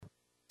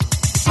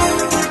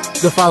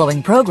The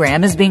following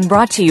program is being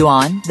brought to you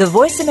on the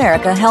Voice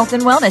America Health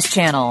and Wellness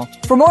Channel.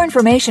 For more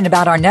information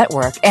about our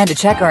network and to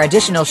check our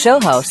additional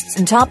show hosts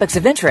and topics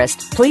of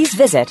interest, please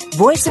visit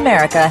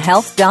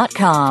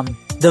voiceamericahealth.com.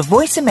 The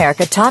Voice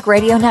America Talk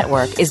Radio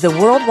Network is the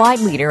worldwide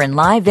leader in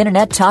live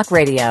Internet talk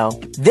radio.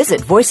 Visit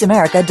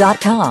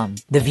voiceamerica.com.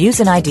 The views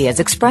and ideas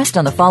expressed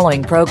on the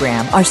following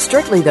program are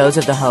strictly those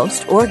of the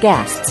host or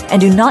guests and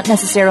do not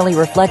necessarily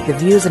reflect the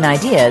views and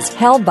ideas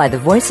held by the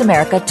Voice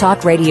America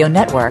Talk Radio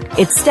Network,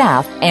 its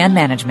staff, and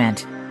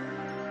management.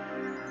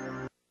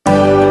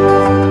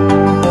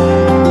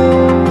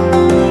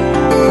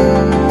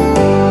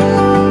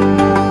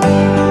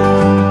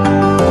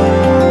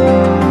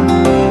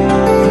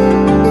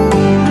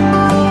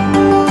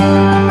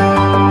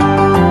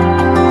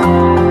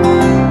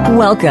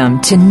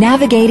 Welcome to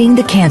Navigating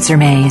the Cancer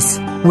Maze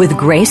with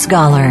Grace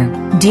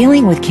Goller.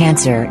 Dealing with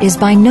cancer is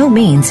by no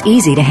means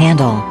easy to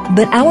handle,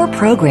 but our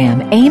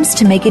program aims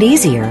to make it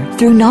easier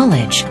through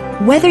knowledge.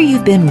 Whether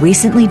you've been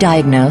recently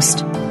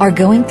diagnosed, are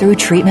going through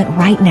treatment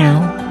right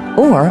now,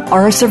 or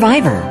are a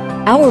survivor,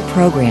 our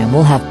program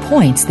will have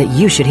points that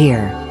you should hear.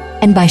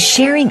 And by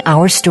sharing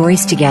our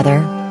stories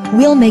together,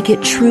 we'll make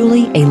it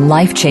truly a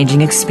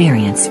life-changing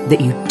experience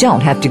that you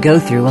don't have to go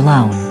through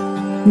alone.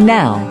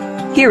 Now,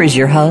 here is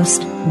your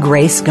host,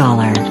 Grace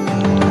Goller.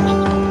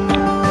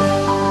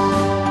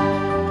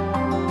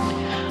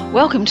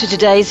 Welcome to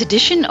today's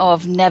edition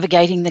of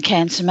Navigating the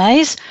Cancer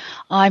Maze.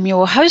 I'm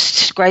your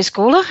host, Grace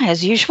Goller,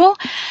 as usual,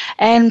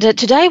 and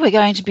today we're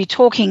going to be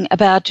talking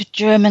about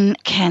German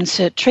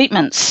cancer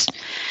treatments.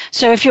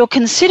 So if you're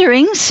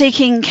considering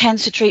seeking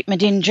cancer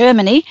treatment in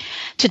Germany,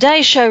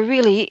 today's show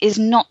really is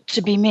not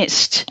to be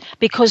missed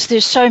because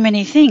there's so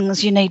many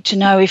things you need to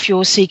know if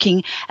you're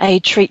seeking a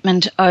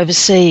treatment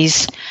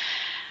overseas.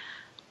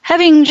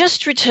 Having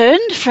just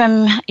returned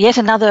from yet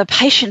another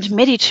patient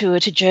Medi-tour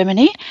to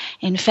Germany,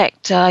 in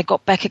fact, I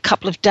got back a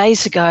couple of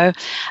days ago,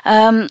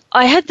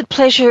 I had the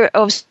pleasure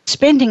of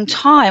spending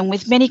time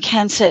with many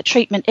cancer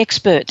treatment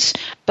experts,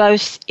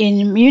 both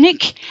in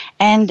Munich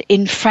and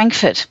in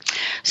Frankfurt.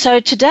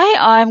 So today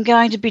I'm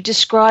going to be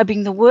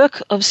describing the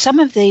work of some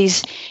of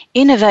these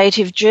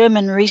innovative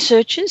German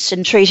researchers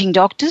and treating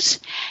doctors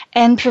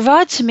and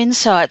provide some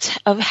insights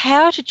of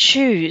how to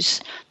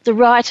choose the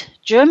right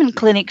German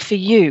clinic for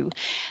you.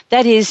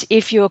 That is,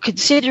 if you're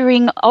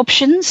considering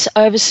options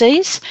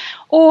overseas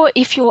or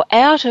if you're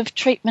out of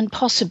treatment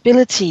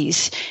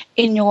possibilities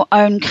in your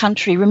own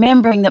country,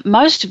 remembering that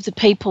most of the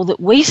people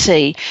that we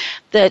see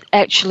that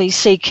actually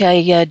seek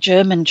a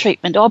German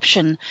treatment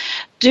option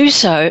do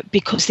so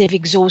because they've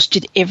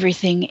exhausted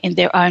everything in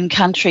their own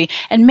country.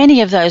 And many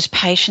of those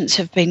patients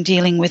have been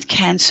dealing with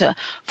cancer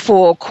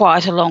for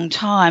quite a long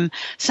time,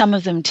 some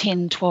of them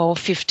 10, 12,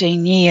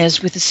 15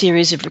 years with a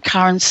series of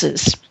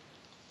recurrences.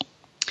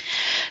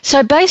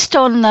 So based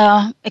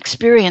on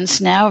experience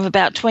now of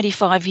about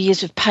 25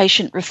 years of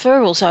patient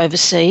referrals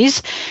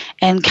overseas,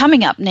 and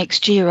coming up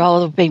next year I'll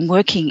have been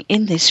working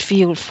in this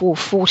field for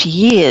 40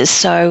 years,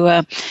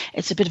 so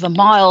it's a bit of a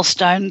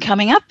milestone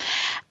coming up.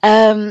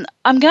 I'm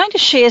going to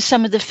share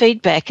some of the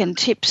feedback and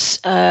tips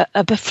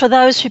for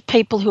those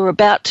people who are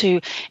about to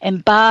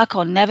embark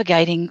on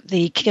navigating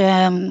the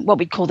what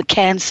we call the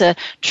cancer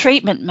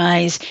treatment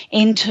maze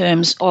in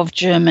terms of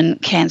German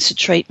cancer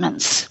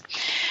treatments.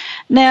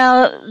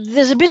 Now,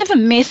 there's a bit of a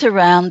myth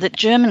around that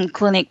German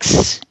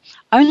clinics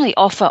only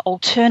offer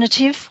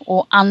alternative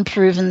or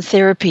unproven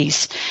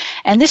therapies.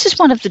 And this is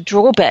one of the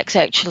drawbacks,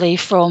 actually,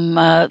 from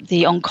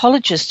the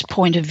oncologist's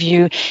point of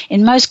view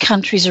in most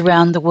countries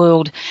around the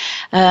world.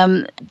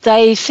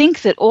 They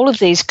think that all of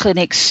these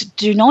clinics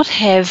do not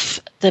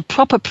have the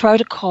proper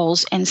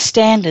protocols and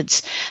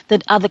standards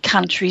that other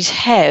countries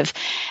have.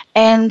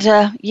 And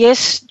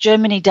yes,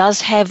 Germany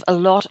does have a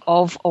lot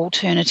of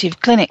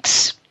alternative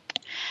clinics.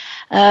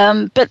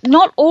 But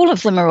not all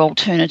of them are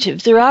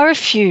alternative. There are a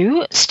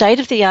few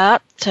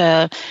state-of-the-art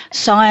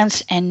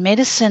science and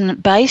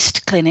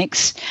medicine-based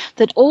clinics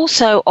that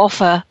also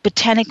offer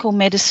botanical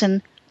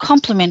medicine,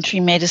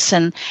 complementary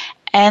medicine,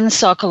 and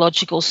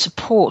psychological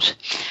support.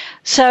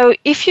 So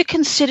if you're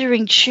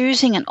considering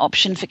choosing an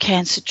option for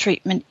cancer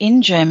treatment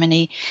in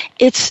Germany,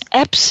 it's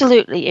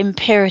absolutely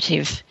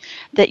imperative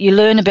that you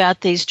learn about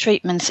these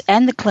treatments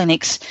and the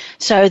clinics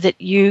so that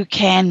you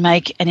can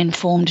make an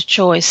informed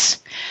choice.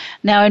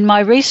 Now, in my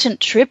recent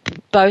trip,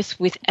 both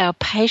with our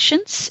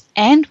patients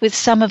and with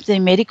some of the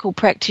medical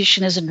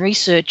practitioners and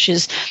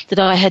researchers that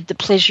I had the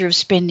pleasure of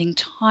spending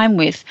time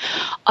with,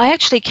 I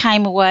actually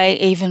came away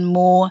even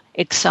more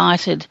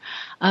excited.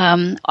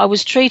 I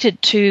was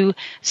treated to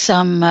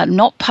some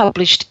not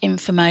published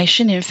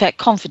information, in fact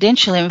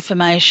confidential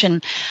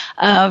information,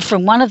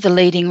 from one of the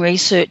leading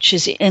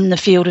researchers in the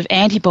field of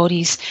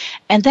antibodies,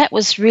 and that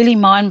was really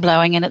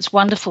mind-blowing. And it's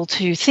wonderful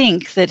to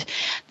think that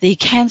the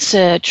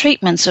cancer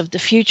treatments of the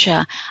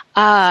future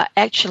are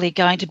actually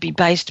going to be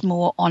based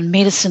more on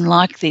medicine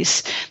like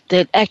this,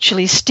 that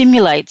actually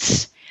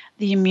stimulates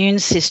the immune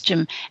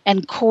system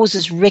and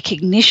causes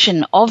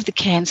recognition of the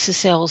cancer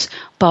cells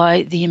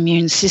by the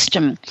immune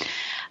system.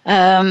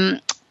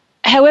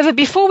 However,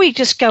 before we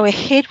just go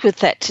ahead with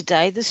that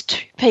today, there's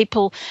two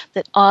people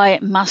that I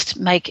must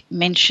make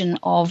mention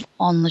of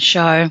on the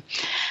show.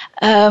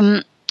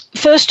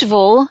 First of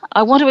all,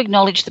 I want to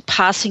acknowledge the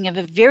passing of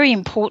a very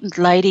important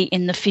lady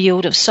in the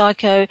field of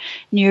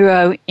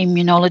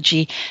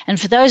psychoneuroimmunology.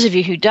 And for those of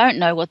you who don't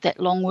know what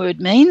that long word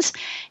means,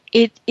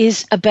 it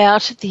is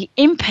about the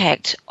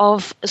impact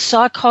of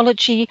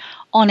psychology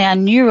on our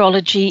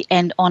neurology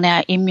and on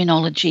our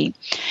immunology.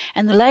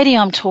 And the lady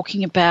I'm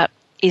talking about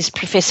is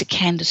Professor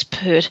Candace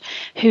Pert,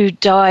 who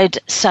died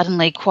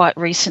suddenly quite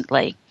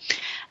recently.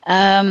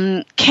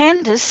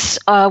 Candace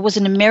was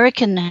an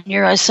American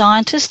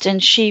neuroscientist,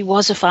 and she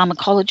was a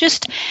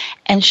pharmacologist,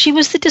 and she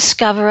was the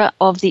discoverer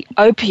of the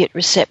opiate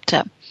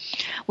receptor,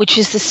 which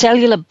is the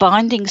cellular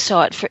binding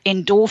site for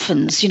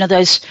endorphins,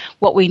 those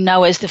what we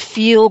know as the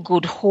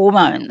feel-good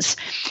hormones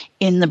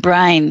in the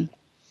brain.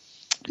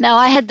 Now,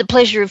 I had the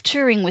pleasure of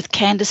touring with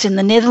Candace in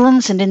the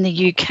Netherlands and in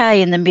the UK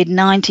in the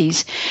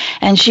mid-90s,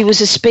 and she was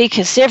a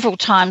speaker several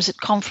times at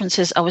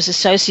conferences I was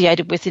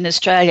associated with in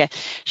Australia.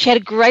 She had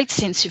a great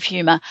sense of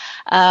humour.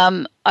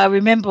 I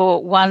remember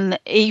one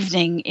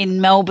evening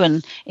in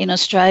Melbourne in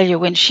Australia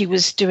when she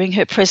was doing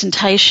her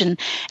presentation,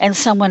 and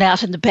someone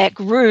out in the back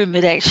room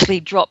had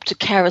actually dropped a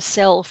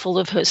carousel full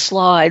of her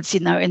slides.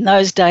 In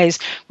those days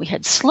we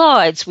had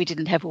slides. We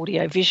didn't have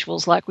audio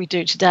visuals like we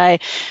do today.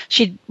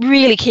 She'd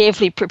really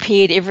carefully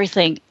prepared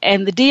everything,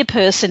 and the dear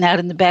person out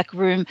in the back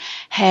room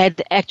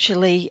had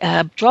actually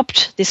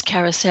dropped this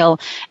carousel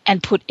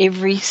and put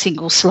every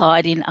single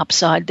slide in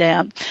upside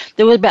down.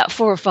 There were about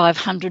 400 or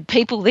 500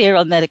 people there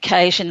on that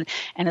occasion.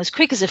 And as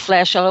quick as a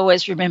flash, I'll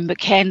always remember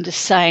Candace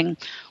saying,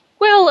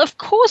 "Well, of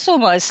course all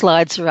my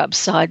slides are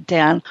upside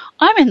down.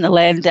 I'm in the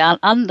land down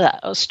under,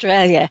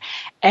 Australia."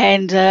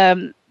 And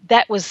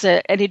that was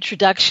an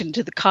introduction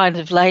to the kind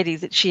of lady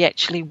that she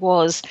actually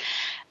was.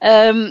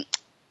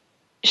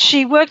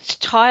 She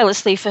worked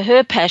tirelessly for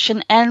her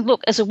passion, and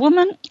look, as a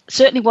woman, it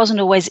certainly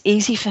wasn't always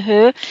easy for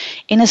her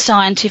in a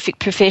scientific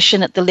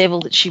profession at the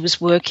level that she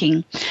was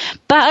working.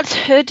 But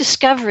her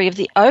discovery of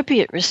the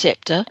opiate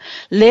receptor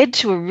led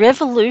to a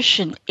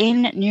revolution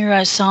in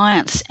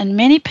neuroscience, and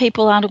many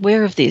people aren't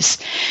aware of this.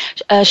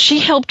 She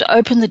helped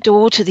open the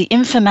door to the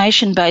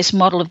information-based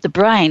model of the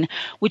brain,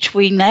 which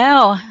we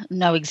now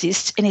know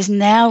exists and is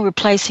now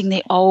replacing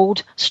the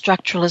old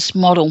structuralist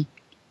model.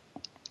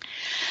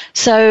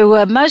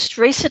 So most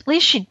recently,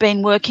 she'd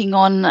been working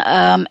on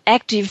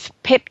active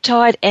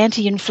peptide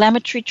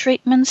anti-inflammatory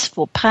treatments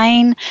for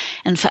pain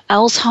and for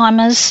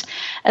Alzheimer's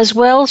as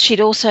well. She'd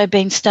also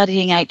been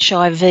studying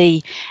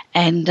HIV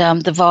and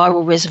the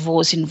viral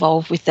reservoirs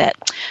involved with that.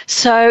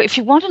 So if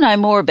you want to know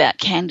more about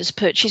Candace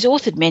Pert, she's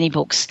authored many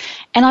books,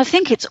 and I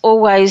think it's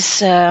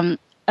always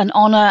an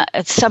honour.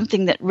 It's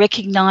something that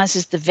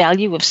recognises the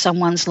value of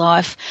someone's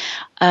life,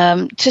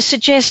 to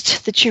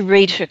suggest that you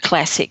read her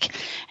classic.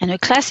 And her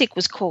classic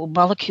was called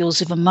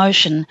Molecules of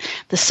Emotion,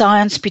 The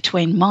Science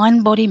Between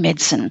Mind-Body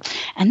Medicine,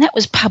 and that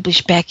was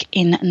published back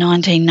in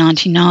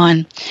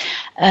 1999.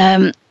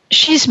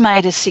 She's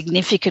made a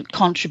significant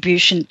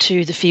contribution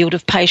to the field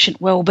of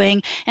patient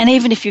wellbeing, and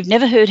even if you've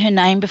never heard her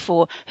name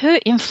before, her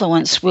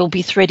influence will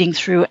be threading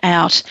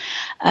throughout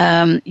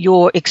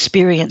your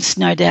experience,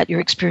 no doubt your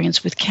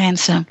experience with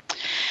cancer.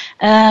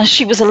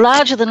 She was a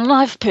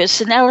larger-than-life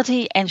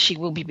personality, and she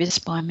will be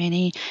missed by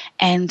many,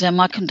 and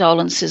my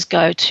condolences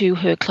go to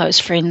her close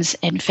friends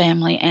and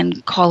family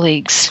and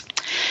colleagues.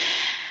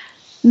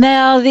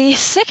 Now, the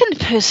second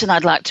person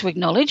I'd like to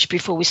acknowledge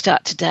before we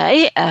start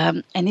today,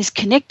 and is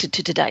connected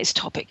to today's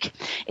topic,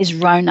 is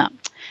Rona.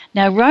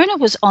 Now, Rona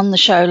was on the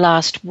show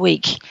last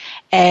week,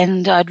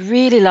 and I'd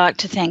really like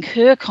to thank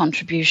her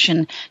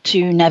contribution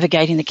to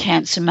navigating the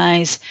cancer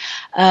maze.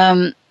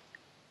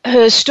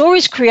 Her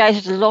stories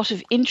created a lot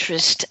of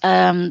interest,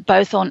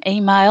 both on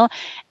email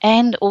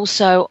and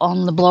also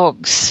on the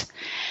blogs.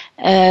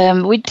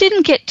 We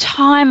didn't get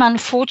time,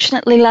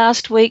 unfortunately,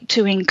 last week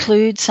to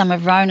include some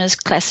of Rona's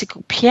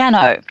classical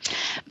piano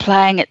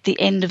playing at the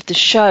end of the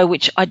show,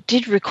 which I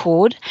did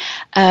record.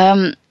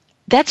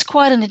 That's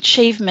quite an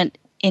achievement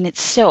in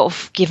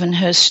itself, given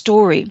her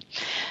story.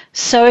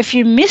 So if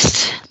you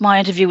missed my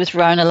interview with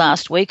Rona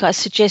last week, I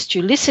suggest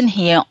you listen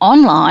here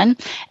online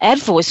at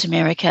Voice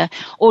America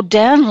or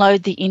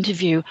download the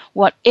interview.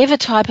 Whatever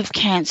type of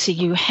cancer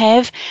you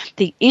have,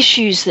 the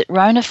issues that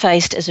Rona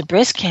faced as a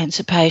breast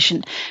cancer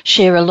patient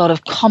share a lot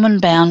of common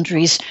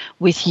boundaries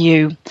with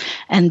you.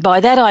 And by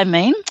that I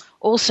mean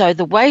also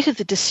the weight of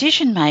the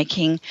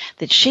decision-making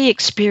that she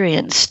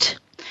experienced.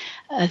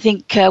 I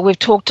think we've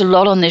talked a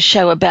lot on this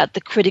show about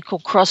the critical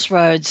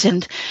crossroads,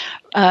 and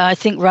I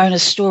think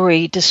Rona's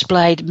story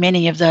displayed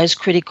many of those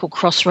critical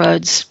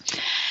crossroads.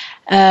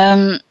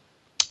 There's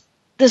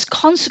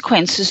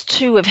consequences,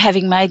 too, of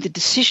having made the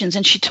decisions,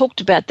 and she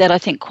talked about that, I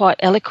think, quite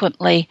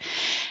eloquently.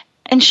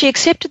 And she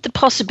accepted the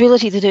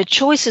possibility that her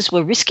choices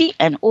were risky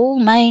and all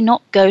may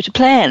not go to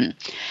plan.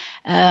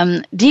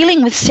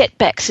 Dealing with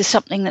setbacks is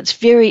something that's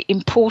very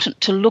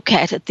important to look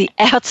at the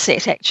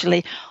outset,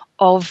 actually,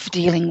 of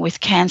dealing with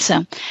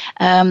cancer.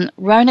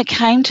 Rona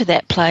came to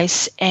that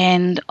place,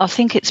 and I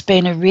think it's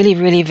been a really,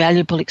 really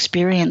valuable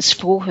experience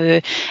for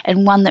her,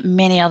 and one that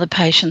many other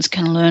patients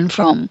can learn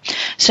from.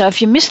 So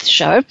if you missed the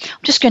show,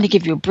 I'm just going to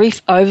give you a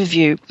brief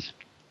overview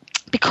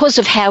because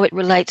of how it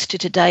relates to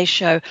today's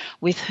show,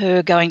 with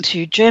her going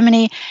to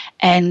Germany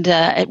and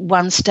at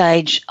one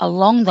stage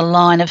along the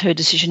line of her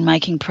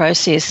decision-making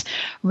process,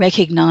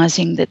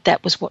 recognising that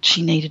that was what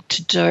she needed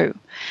to do.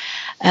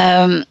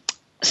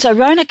 So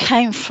Rona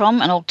came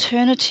from an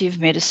alternative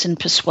medicine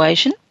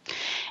persuasion,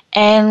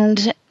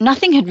 and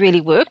nothing had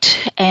really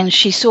worked, and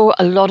she saw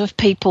a lot of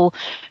people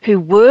who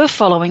were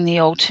following the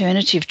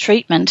alternative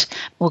treatment.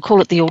 We'll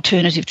call it the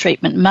alternative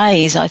treatment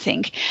maze, I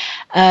think.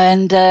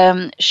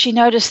 And she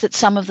noticed that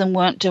some of them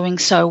weren't doing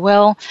so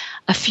well.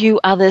 A few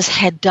others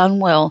had done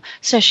well.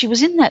 So she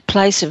was in that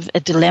place of a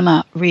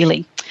dilemma,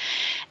 really.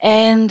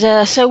 And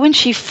so when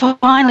she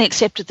finally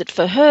accepted that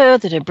for her,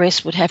 that her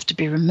breast would have to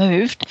be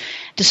removed,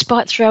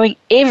 despite throwing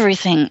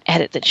everything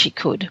at it that she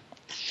could,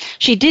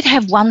 she did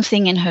have one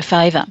thing in her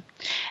favour,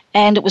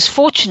 and it was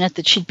fortunate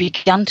that she'd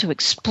begun to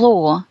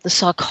explore the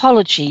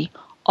psychology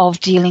of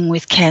dealing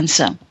with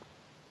cancer.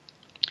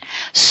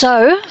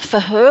 So,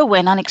 for her,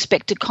 when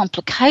unexpected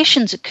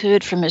complications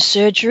occurred from her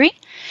surgery,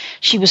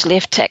 she was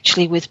left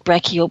actually with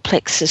brachial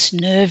plexus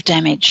nerve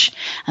damage,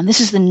 and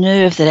this is the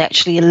nerve that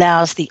actually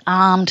allows the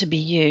arm to be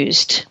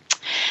used.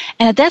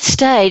 And at that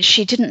stage,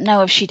 she didn't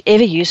know if she'd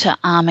ever use her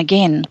arm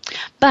again,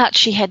 but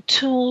she had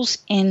tools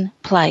in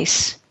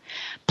place.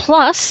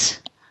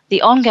 Plus,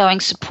 the ongoing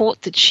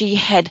support that she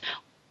had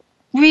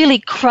really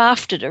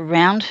crafted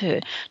around her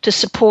to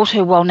support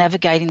her while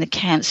navigating the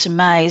cancer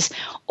maze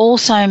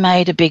also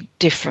made a big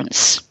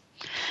difference.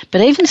 But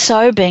even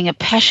so, being a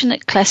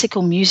passionate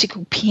classical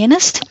musical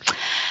pianist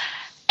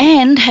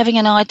and having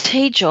an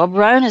IT job,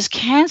 Rona's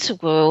cancer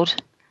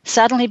world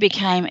suddenly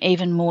became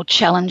even more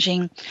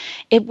challenging.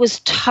 It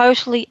was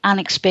totally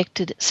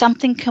unexpected,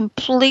 something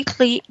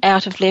completely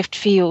out of left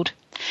field.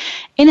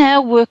 In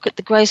our work at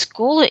the Grace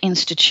Gawler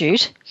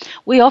Institute,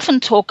 we often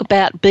talk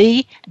about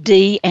B,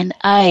 D and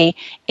A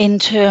in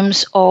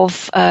terms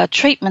of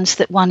treatments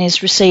that one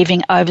is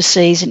receiving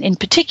overseas, and in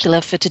particular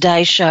for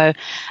today's show,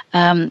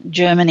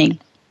 Germany.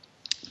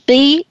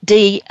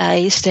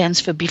 BDA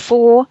stands for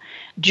before,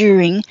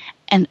 during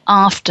and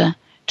after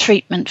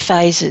treatment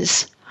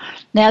phases.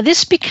 Now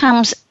this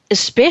becomes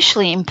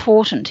especially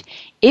important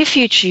if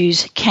you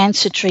choose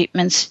cancer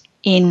treatments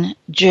in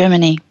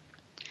Germany.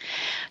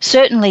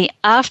 Certainly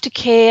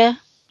aftercare,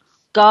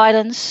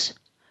 guidance,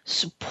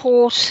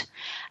 support,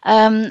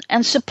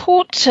 and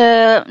support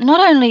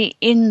not only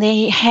in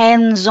the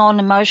hands-on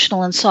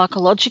emotional and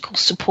psychological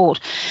support,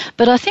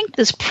 but I think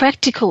there's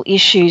practical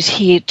issues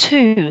here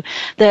too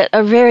that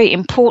are very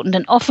important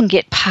and often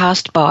get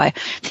passed by.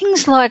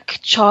 Things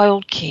like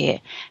childcare,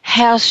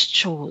 house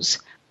chores,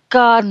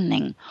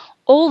 gardening,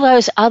 all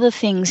those other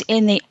things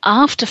in the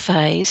after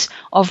phase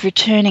of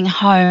returning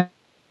home.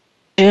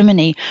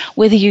 Germany,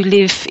 whether you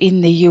live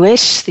in the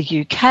US, the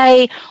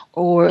UK,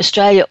 or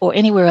Australia, or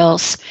anywhere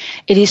else,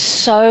 it is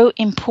so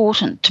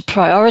important to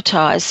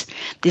prioritise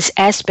this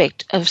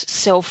aspect of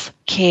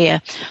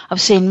self-care. I've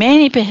seen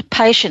many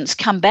patients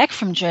come back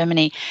from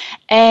Germany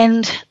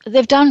and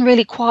they've done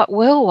really quite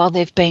well while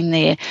they've been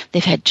there.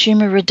 They've had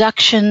tumour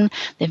reduction,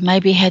 they've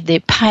maybe had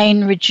their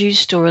pain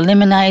reduced or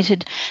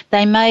eliminated.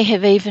 They may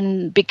have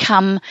even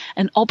become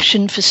an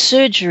option for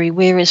surgery,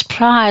 whereas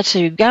prior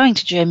to going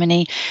to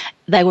Germany,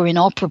 they were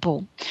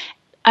inoperable.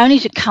 Only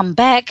to come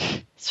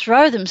back,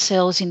 throw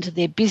themselves into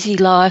their busy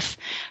life,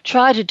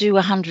 try to do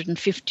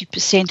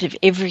 150% of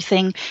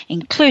everything,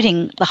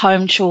 including the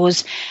home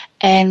chores,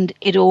 and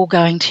it all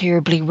going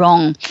terribly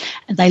wrong.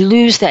 And they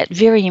lose that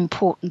very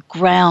important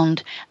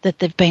ground that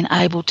they've been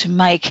able to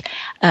make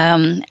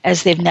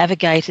as they've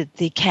navigated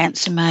the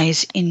cancer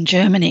maze in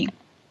Germany.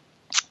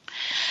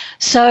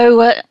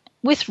 So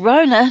with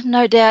Rona,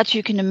 no doubt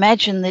you can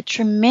imagine the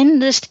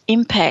tremendous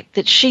impact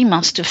that she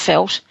must have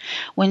felt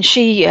when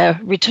she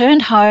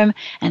returned home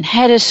and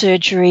had her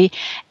surgery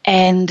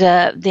and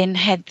then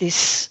had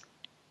this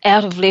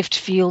out of left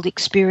field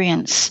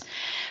experience.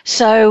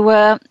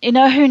 So,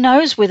 who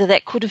knows whether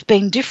that could have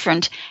been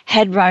different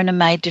had Rona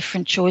made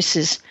different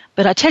choices.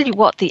 But I tell you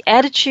what, the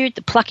attitude,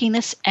 the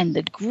pluckiness and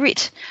the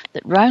grit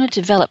that Rona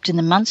developed in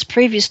the months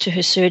previous to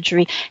her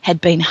surgery had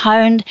been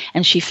honed,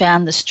 and she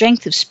found the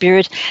strength of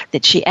spirit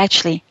that she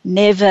actually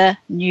never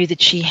knew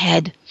that she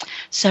had.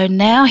 So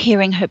now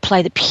hearing her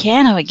play the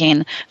piano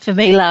again for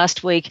me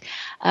last week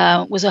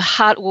was a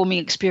heartwarming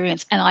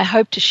experience, and I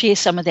hope to share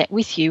some of that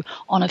with you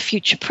on a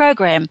future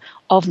program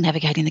of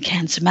Navigating the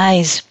Cancer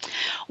Maze.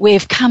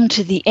 We've come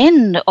to the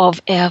end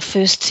of our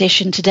first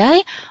session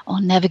today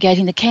on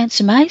Navigating the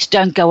Cancer Maze.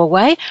 Don't go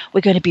away.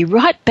 We're going to be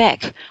right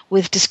back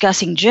with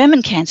discussing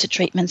German cancer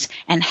treatments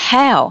and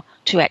how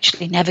to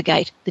actually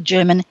navigate the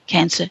German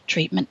cancer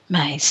treatment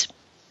maze.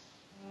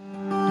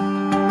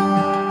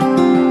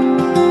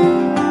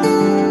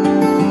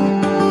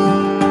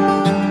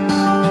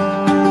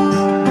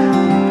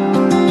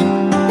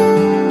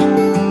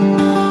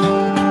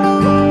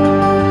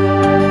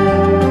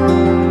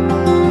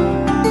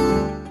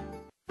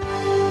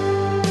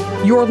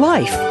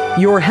 life,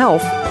 your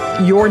health,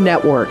 your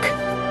network.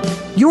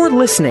 You're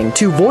listening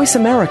to Voice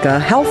America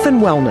Health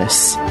and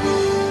Wellness.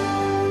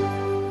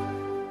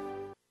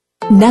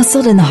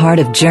 Nestled in the heart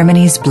of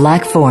Germany's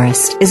Black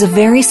Forest is a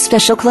very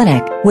special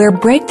clinic where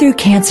breakthrough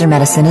cancer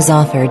medicine is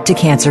offered to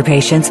cancer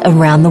patients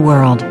around the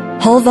world.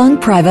 Holvung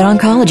Private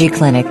Oncology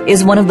Clinic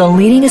is one of the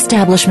leading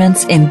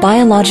establishments in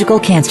biological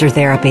cancer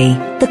therapy.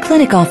 The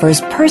clinic offers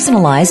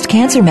personalized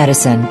cancer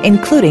medicine,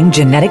 including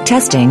genetic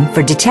testing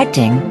for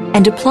detecting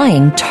and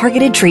applying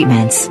targeted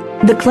treatments.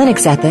 The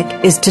clinic's ethic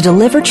is to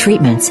deliver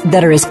treatments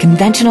that are as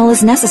conventional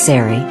as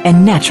necessary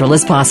and natural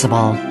as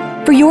possible.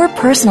 For your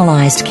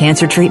personalized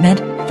cancer treatment,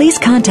 please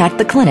contact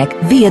the clinic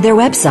via their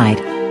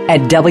website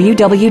at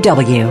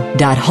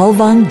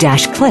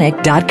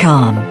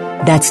www.holvung-clinic.com.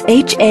 That's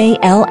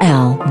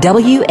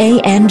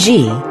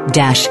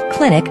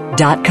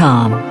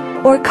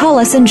HALLWANG-clinic.com. Or call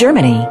us in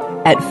Germany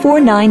at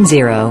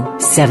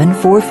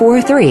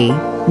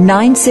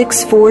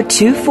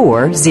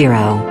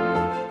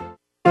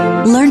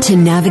 490-7443-964240. Learn to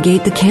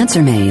navigate the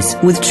cancer maze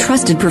with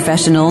trusted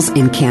professionals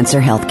in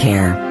cancer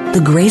healthcare.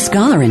 The Grace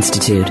Scholar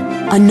Institute,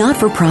 a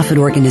not-for-profit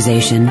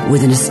organization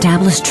with an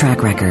established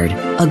track record,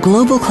 a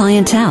global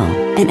clientele,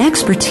 and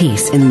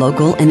expertise in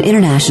local and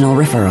international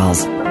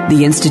referrals.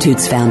 The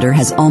Institute's founder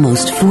has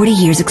almost 40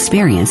 years'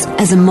 experience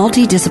as a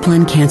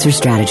multidisciplined cancer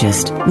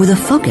strategist with a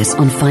focus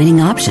on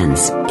finding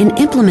options and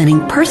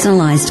implementing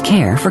personalized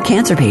care for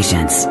cancer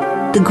patients.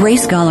 The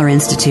Grace Scholar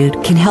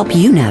Institute can help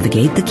you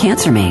navigate the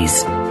cancer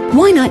maze.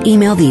 Why not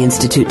email the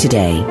Institute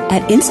today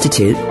at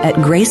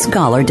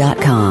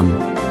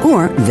institute@gracescholar.com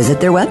or visit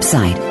their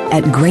website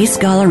at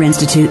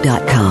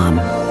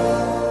gracesscholarinstitute.com.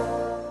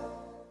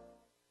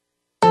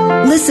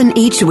 Listen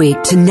each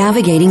week to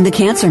Navigating the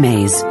Cancer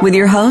Maze with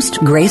your host,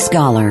 Grace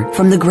Scholar,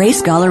 from the Grace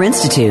Scholar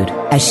Institute,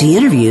 as she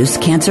interviews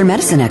cancer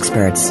medicine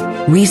experts,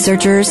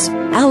 researchers,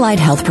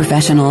 allied health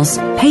professionals,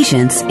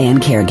 patients,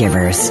 and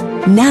caregivers.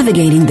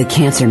 Navigating the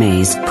Cancer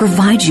Maze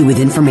provides you with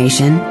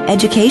information,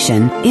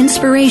 education,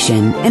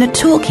 inspiration, and a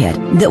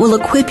toolkit that will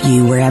equip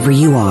you wherever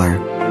you are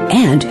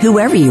and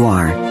whoever you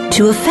are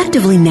to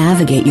effectively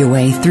navigate your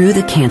way through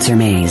the cancer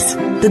maze.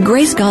 The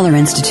Grace Scholar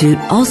Institute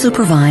also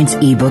provides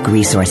ebook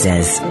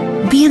resources.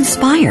 Be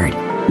inspired.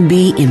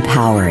 Be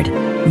empowered.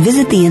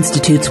 Visit the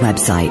Institute's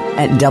website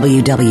at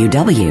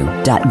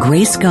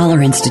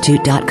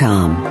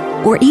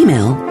www.gracesscholarinstitute.com or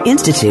email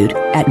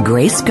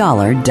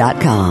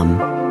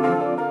institute@gracescholar.com.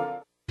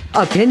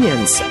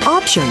 Opinions,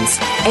 options,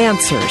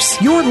 answers.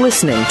 You're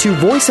listening to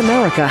Voice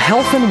America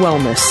Health and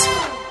Wellness.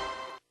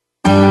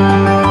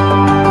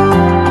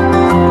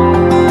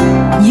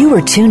 You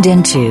are tuned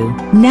into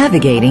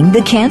Navigating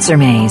the Cancer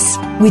Maze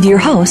with your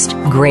host,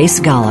 Grace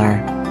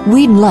Scholar.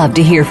 We'd love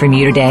to hear from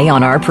you today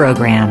on our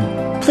program.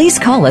 Please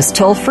call us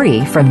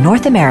toll-free from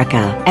North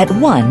America at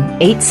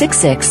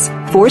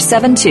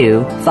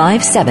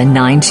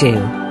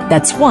 1-866-472-5792.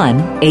 That's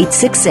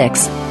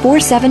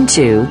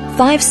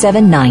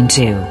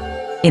 1-866-472-5792.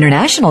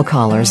 International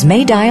callers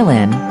may dial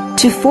in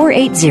to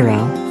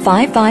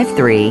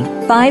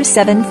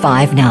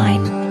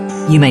 480-553-5759.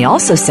 You may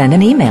also send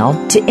an email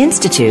to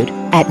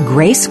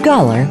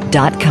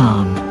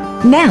institute@gracescholar.com.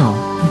 Now,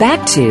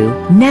 back to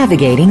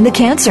Navigating the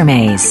Cancer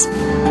Maze.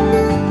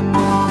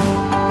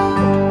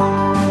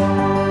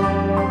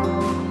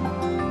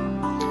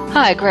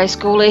 Hi, Grace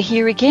Scholar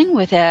here again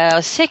with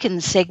our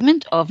second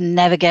segment of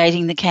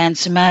Navigating the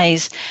Cancer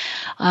Maze.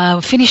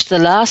 We finished the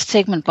last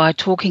segment by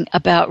talking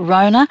about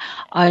Rona.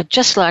 I'd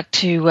just like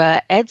to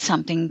add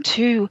something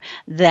to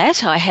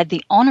that. I had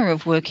the honour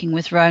of working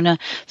with Rona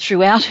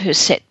throughout her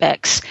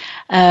setbacks.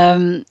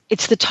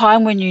 It's the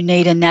time when you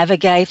need a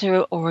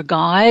navigator or a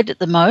guide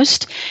the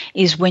most,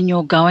 is when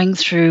you're going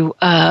through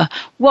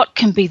what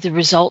can be the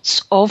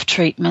results of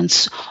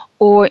treatments,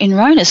 or in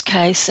Rona's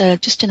case,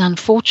 just an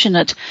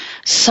unfortunate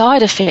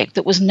side effect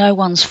that was no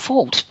one's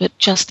fault, but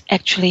just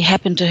actually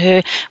happened to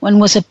her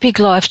and was a big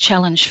life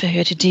challenge for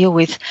her to deal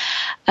with.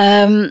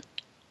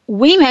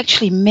 We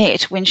actually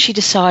met when she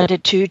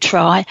decided to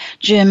try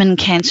German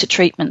cancer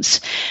treatments.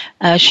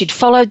 She'd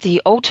followed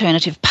the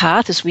alternative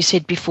path, as we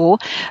said before,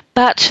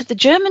 but the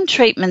German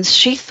treatments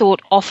she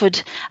thought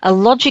offered a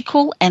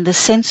logical and a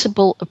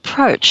sensible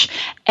approach,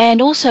 and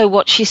also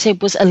what she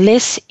said was a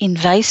less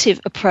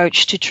invasive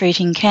approach to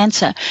treating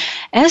cancer.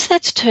 As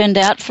that's turned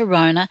out for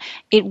Rona,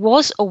 it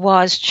was a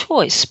wise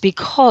choice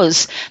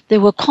because there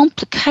were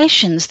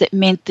complications that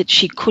meant that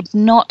she could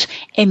not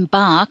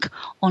embark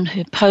on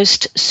her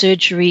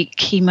post-surgery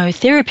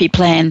chemotherapy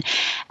plan,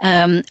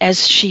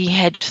 as she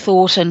had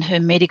thought and her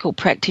medical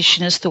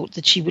practitioners thought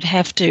that she would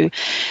have to.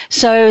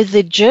 So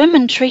the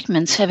German treatment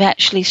treatments have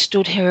actually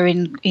stood her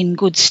in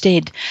good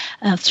stead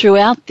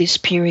throughout this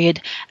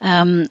period,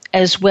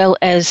 as well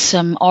as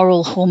some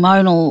oral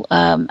hormonal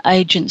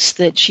agents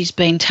that she's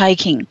been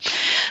taking.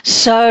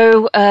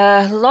 So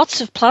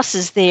lots of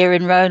pluses there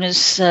in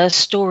Rona's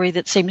story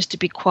that seems to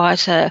be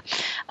quite a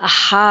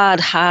hard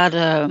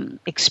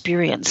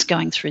experience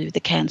going through the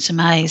cancer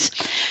maze.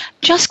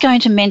 Just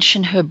going to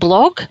mention her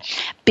blog.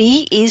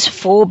 B is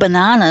for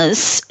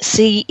bananas,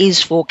 C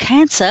is for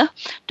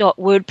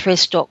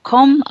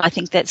cancer.wordpress.com. I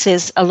think that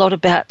says a lot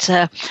about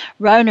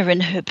Rona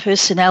and her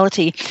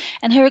personality.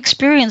 And her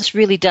experience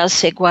really does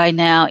segue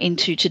now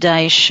into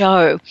today's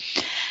show.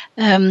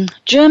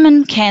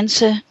 German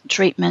cancer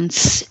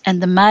treatments,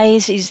 and the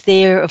maze is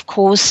there, of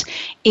course,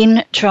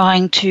 in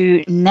trying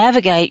to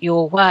navigate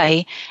your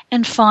way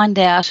and find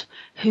out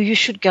who you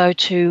should go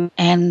to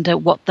and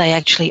what they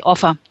actually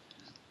offer.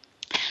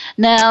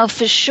 Now,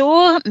 for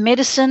sure,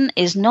 medicine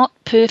is not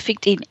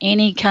perfect in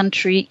any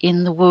country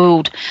in the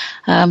world.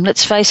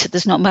 Let's face it,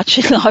 there's not much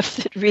in life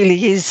that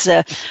really is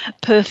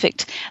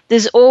perfect.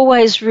 There's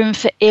always room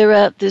for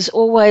error. There's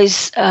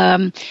always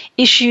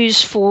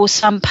issues for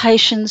some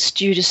patients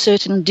due to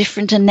certain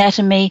different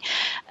anatomy.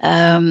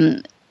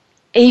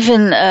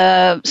 Even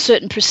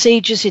certain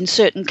procedures in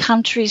certain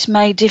countries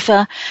may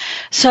differ.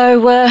 So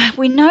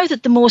we know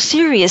that the more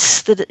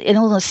serious that an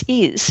illness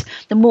is,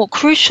 the more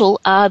crucial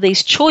are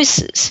these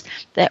choices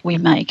that we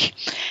make.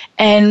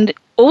 And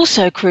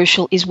also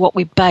crucial is what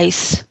we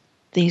base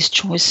these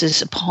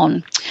choices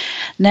upon.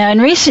 Now,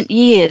 in recent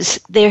years,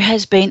 there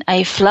has been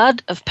a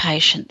flood of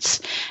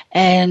patients,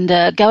 and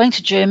going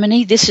to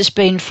Germany, this has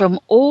been from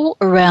all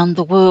around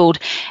the world.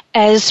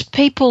 As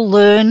people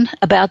learn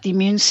about the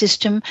immune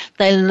system,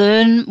 they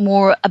learn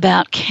more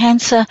about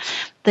cancer,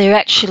 they're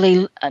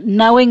actually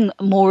knowing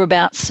more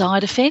about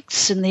side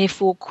effects and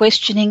therefore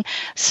questioning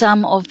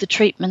some of the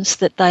treatments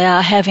that they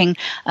are having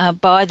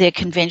by their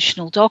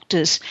conventional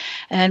doctors.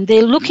 And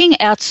they're looking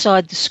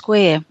outside the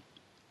square.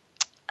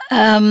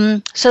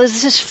 So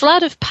there's this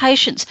flood of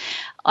patients.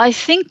 I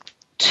think,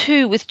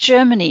 too, with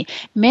Germany,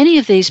 many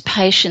of these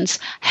patients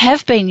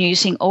have been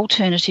using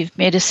alternative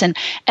medicine,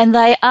 and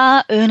they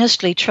are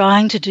earnestly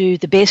trying to do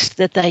the best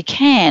that they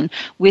can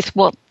with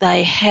what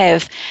they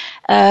have.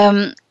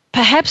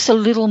 Perhaps a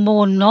little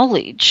more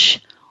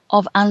knowledge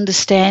of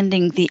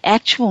understanding the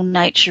actual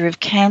nature of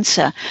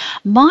cancer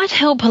might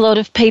help a lot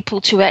of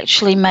people to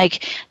actually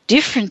make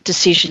different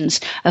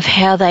decisions of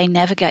how they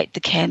navigate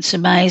the cancer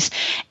maze.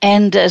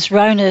 And as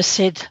Rona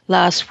said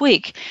last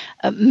week,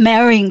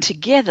 marrying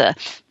together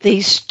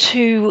these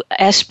two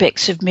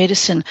aspects of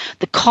medicine,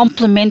 the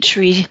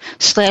complementary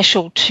 /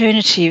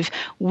 alternative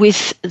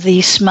with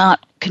the smart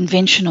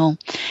conventional.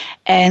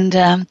 And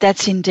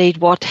that's indeed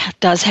what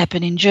does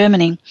happen in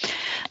Germany.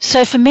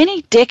 So for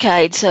many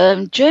decades,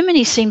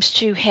 Germany seems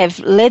to have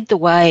led the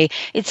way.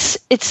 It's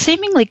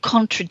seemingly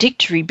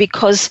contradictory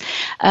because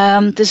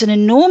there's an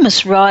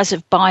enormous rise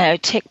of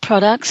biotech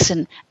products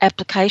and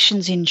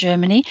applications in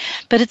Germany,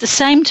 but at the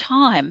same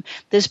time,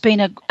 there's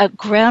been a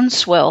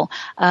groundswell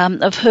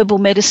of herbal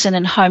medicine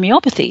and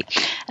homeopathy,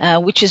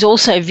 which is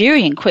also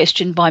very in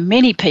question by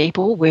many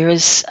people,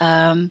 whereas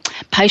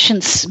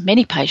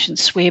many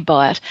patients swear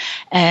by it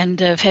and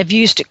have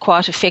used it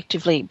quite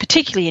effectively,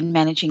 particularly in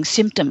managing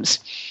symptoms.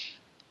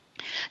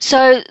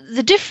 So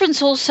the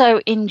difference also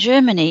in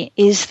Germany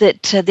is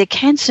that their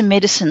cancer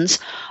medicines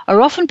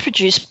are often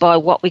produced by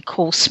what we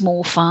call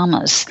small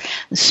farmers,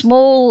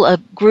 small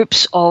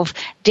groups of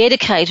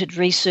dedicated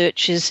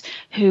researchers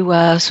who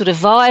sort of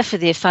vie for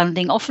their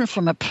funding, often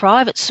from a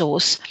private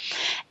source,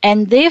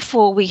 and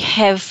therefore we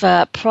have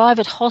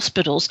private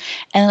hospitals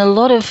and a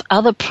lot of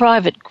other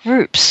private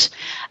groups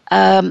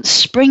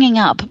springing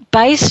up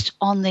based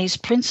on these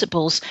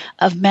principles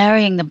of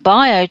marrying the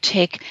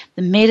biotech,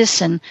 the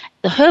medicine,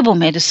 the herbal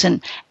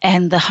medicine,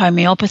 and the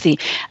homeopathy.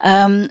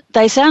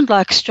 They sound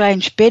like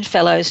strange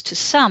bedfellows to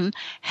some.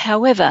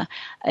 However,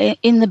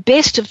 in the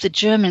best of the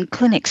German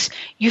clinics,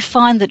 you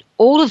find that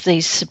all of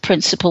these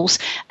principles,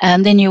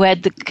 and then you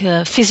add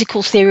the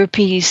physical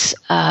therapies,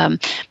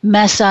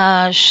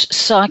 massage,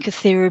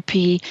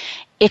 psychotherapy,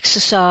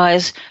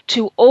 exercise,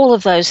 to all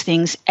of those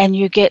things, and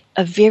you get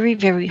a very,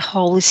 very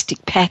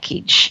holistic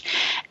package.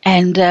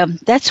 And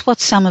that's what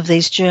some of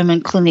these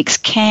German clinics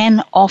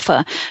can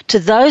offer to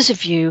those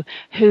of you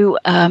who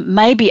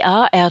maybe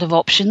are out of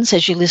options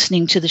as you're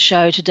listening to the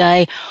show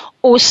today,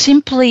 or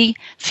simply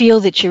feel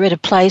that you're at a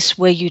place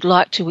where you'd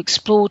like to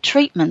explore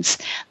treatments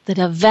that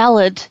are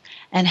valid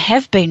and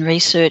have been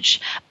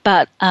researched,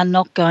 but are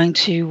not going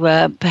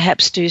to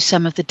perhaps do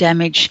some of the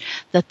damage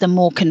that the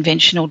more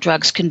conventional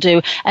drugs can do.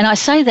 And I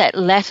say that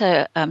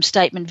latter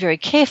statement very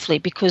carefully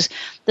because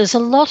there's a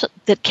lot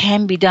that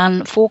can be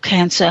done for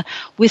cancer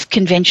with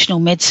conventional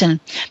medicine.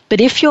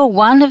 But if you're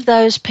one of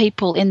those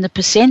people in the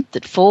percent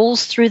that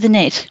falls through the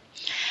net,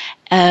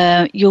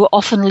 you're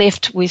often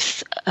left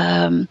with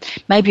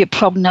maybe a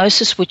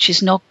prognosis which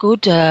is not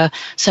good,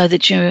 so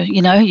that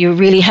you're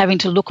really having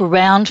to look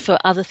around for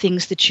other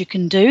things that you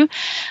can do.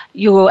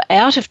 You're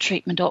out of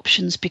treatment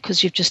options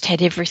because you've just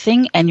had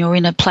everything, and you're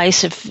in a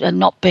place of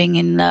not being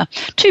in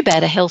too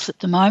bad a health at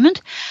the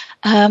moment.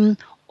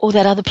 Or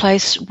that other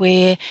place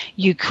where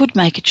you could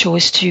make a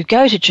choice to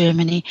go to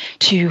Germany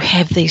to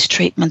have these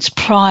treatments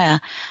prior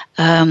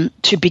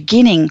to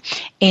beginning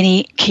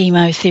any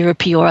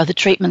chemotherapy or other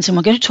treatments. And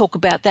we're going to talk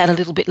about that a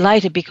little bit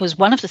later, because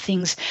one of the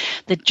things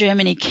that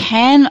Germany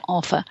can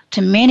offer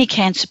to many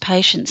cancer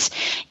patients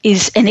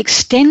is an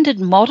extended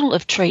model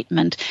of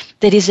treatment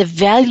that is a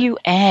value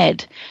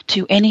add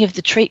to any of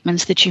the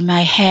treatments that you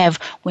may have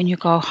when you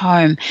go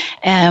home.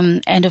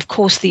 And of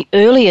course, the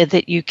earlier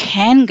that you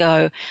can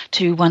go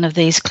to one of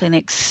these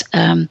clinics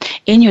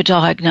in your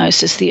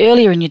diagnosis, the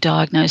earlier in your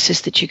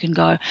diagnosis that you can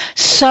go,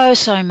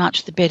 so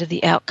much the better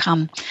the outcome.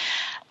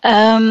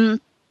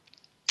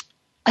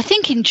 I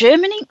think in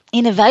Germany,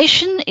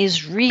 innovation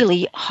is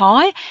really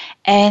high,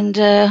 and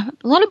a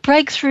lot of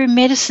breakthrough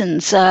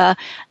medicines are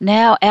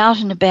now out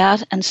and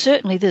about, and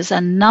certainly there's a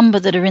number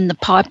that are in the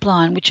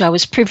pipeline, which I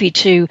was privy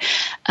to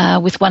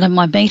with one of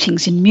my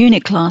meetings in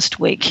Munich last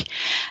week.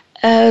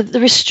 The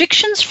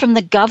restrictions from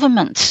the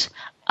government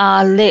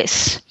are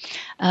less.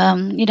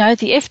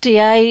 The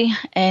FDA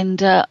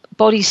and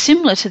bodies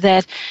similar to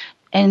that,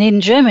 and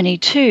in Germany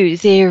too,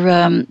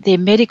 their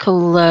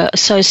medical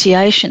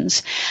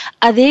associations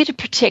are there to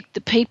protect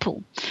the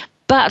people.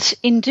 But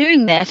in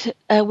doing that,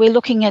 we're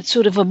looking at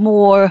sort of a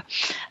more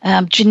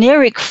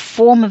generic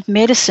form of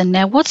medicine.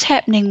 Now, what's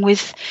happening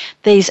with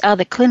these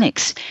other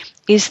clinics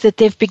is that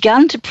they've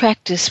begun to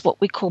practice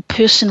what we call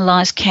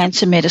personalised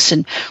cancer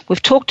medicine.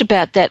 We've talked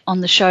about that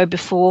on the show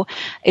before.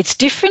 It's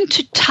different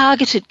to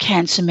targeted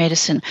cancer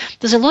medicine.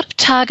 There's a lot of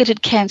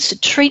targeted cancer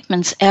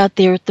treatments out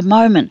there at the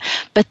moment,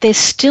 but they're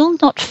still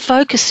not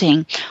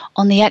focusing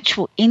on the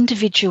actual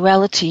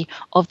individuality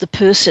of the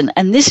person.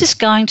 And this is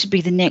going to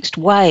be the next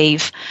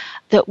wave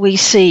that we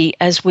see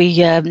as we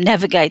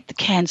navigate the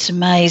cancer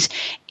maze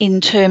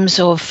in terms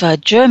of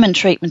German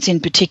treatments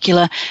in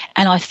particular,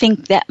 and I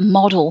think that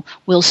model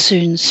will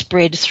soon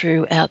spread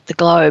throughout the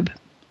globe.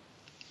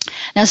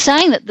 Now,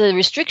 saying that the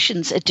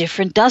restrictions are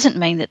different doesn't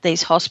mean that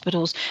these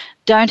hospitals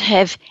don't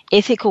have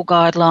ethical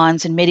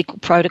guidelines and medical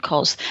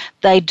protocols.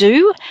 They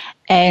do,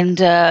 and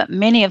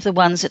many of the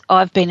ones that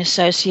I've been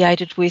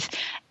associated with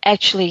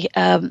actually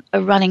are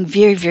running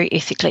very, very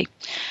ethically.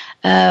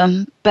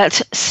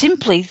 But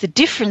simply the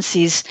difference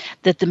is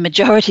that the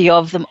majority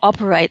of them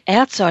operate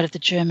outside of the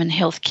German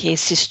healthcare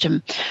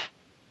system.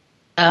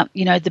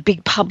 The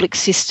big public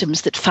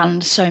systems that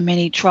fund so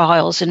many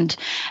trials and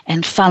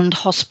fund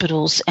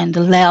hospitals and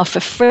allow for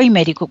free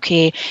medical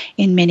care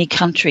in many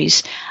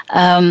countries.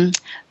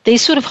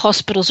 These sort of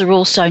hospitals are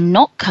also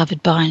not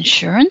covered by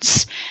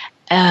insurance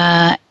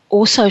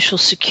or social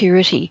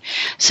security.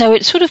 So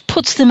it sort of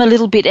puts them a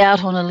little bit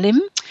out on a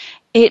limb.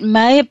 It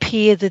may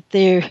appear that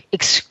they're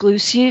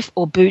exclusive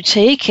or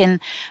boutique,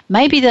 and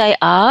maybe they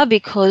are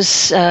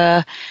because,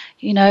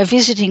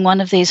 visiting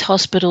one of these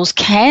hospitals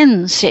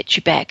can set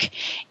you back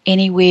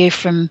anywhere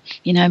from,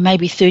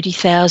 maybe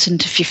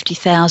 30,000 to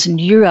 50,000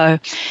 euro.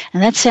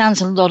 And that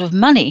sounds a lot of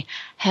money.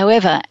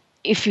 However,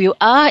 if you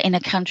are in a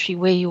country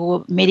where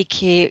your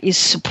Medicare is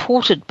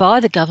supported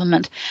by the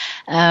government,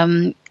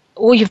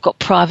 or you've got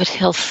private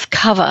health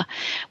cover,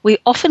 we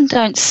often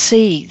don't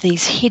see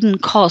these hidden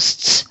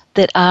costs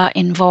that are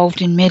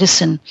involved in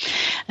medicine.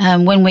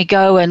 When we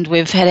go and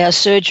we've had our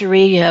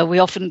surgery, we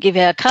often give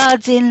our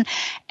cards in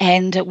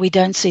and we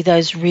don't see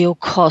those real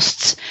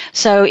costs.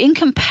 So in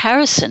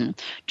comparison,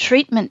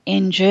 treatment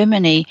in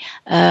Germany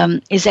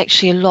is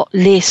actually a lot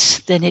less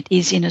than it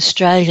is in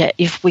Australia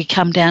if we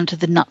come down to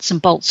the nuts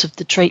and bolts of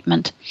the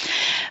treatment.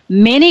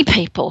 Many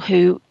people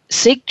who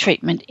seek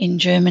treatment in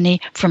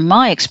Germany, from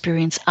my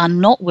experience, are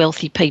not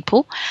wealthy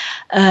people.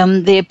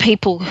 They're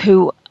people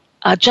who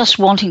are just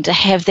wanting to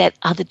have that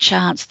other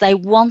chance. They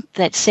want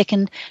that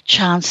second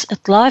chance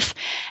at life,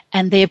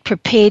 and they're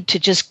prepared to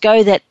just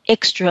go that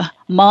extra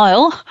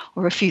mile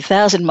or a few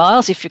thousand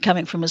miles if you're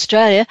coming from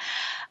Australia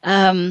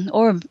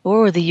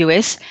or the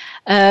US.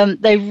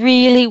 They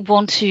really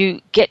want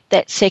to get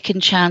that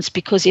second chance,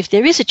 because if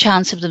there is a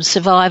chance of them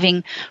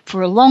surviving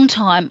for a long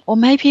time, or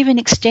maybe even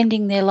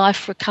extending their life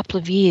for a couple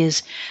of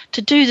years,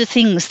 to do the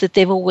things that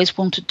they've always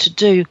wanted to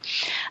do,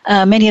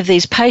 many of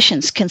these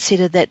patients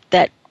consider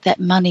that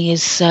money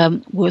is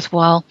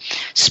worthwhile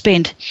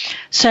spent.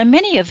 So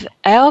many of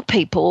our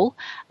people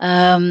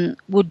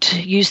would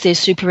use their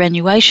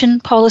superannuation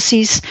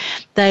policies.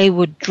 They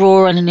would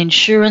draw on an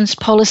insurance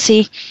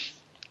policy.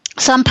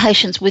 Some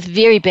patients with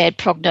very bad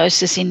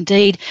prognosis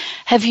indeed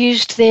have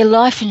used their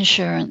life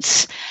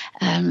insurance,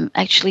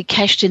 actually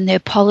cashed in their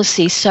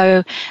policy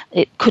so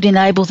it could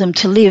enable them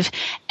to live.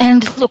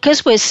 And look,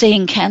 as we're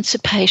seeing cancer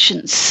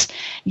patients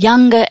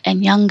younger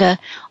and younger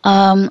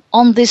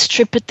on this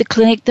trip at the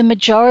clinic, the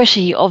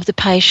majority of the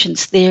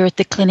patients there at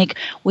the clinic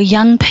were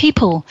young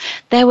people.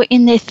 They were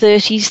in their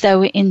 30s, they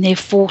were in their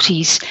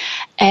 40s,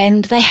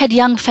 and they had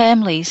young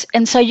families.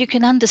 And so you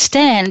can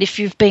understand if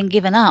you've been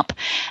given up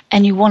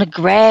and you want to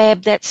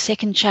grab that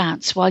second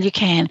chance while you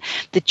can,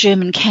 that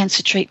German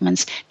cancer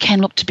treatments can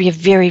look to be a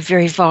very,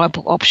 very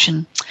viable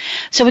option.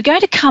 So we're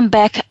going to come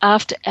back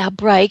after our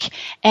break,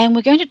 and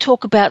we're going to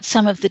talk about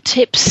some of the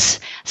tips,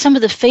 some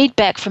of the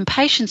feedback from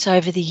patients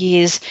over the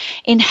years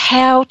in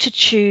how to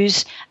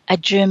choose a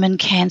German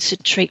cancer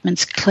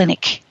treatments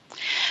clinic.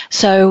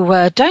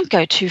 So don't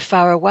go too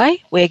far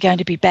away. We're going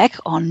to be back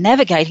on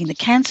Navigating the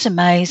Cancer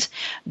Maze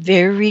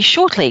very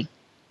shortly.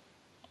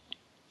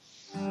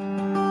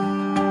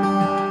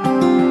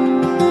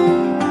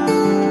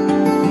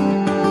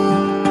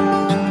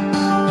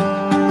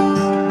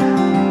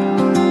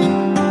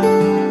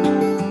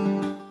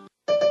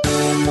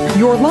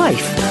 Your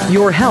life,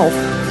 your health,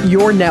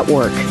 your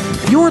network.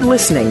 You're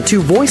listening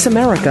to Voice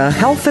America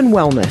Health and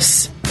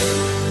Wellness.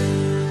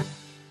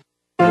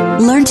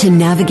 Learn to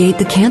navigate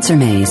the cancer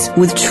maze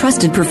with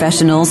trusted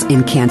professionals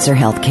in cancer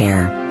health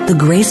care. The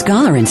Grace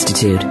Scholar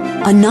Institute,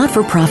 a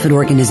not-for-profit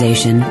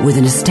organization with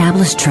an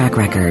established track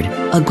record,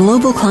 a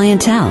global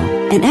clientele,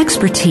 and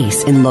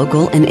expertise in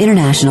local and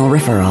international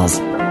referrals.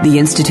 The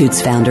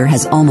Institute's founder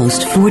has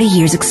almost 40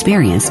 years'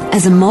 experience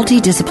as a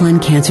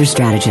multidisciplined cancer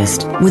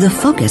strategist with a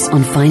focus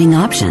on finding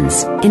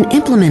options and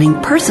implementing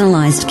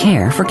personalized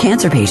care for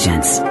cancer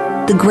patients.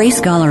 The Grace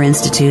Scholar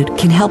Institute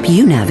can help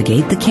you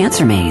navigate the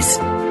cancer maze.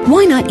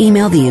 Why not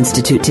email the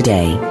Institute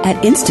today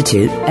at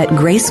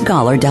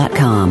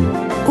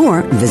institute@gracescholar.com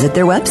or visit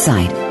their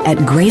website at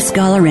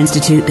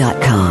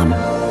gracesscholarinstitute.com.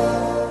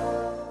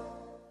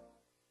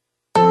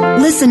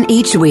 Listen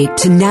each week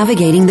to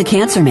Navigating the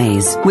Cancer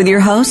Maze with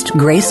your host,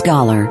 Grace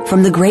Scholar,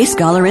 from the Grace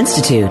Scholar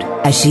Institute,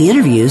 as she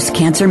interviews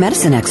cancer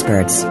medicine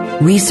experts,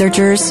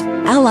 researchers,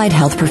 allied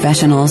health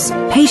professionals,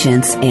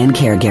 patients, and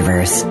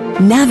caregivers.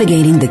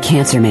 Navigating the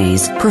Cancer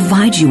Maze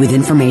provides you with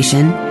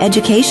information,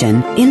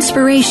 education,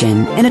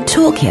 inspiration, and a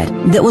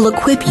toolkit that will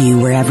equip you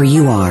wherever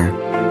you are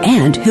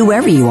and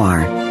whoever you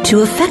are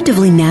to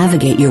effectively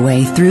navigate your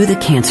way through the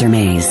cancer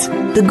maze.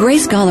 The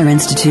Grace Scholar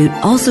Institute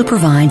also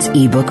provides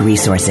ebook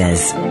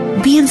resources.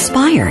 Be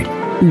inspired.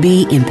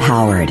 Be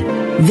empowered.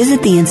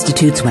 Visit the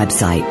Institute's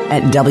website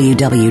at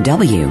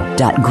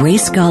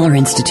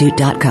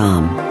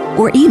www.gracesscholarinstitute.com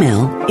or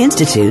email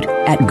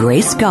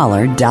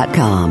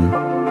institute@gracescholar.com.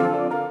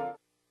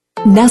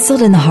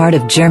 Nestled in the heart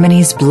of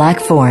Germany's Black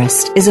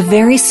Forest is a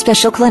very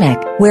special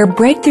clinic where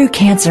breakthrough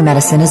cancer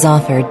medicine is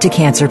offered to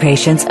cancer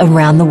patients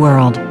around the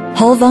world.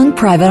 Hulvung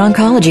Private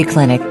Oncology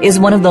Clinic is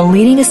one of the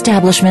leading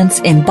establishments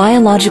in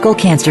biological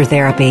cancer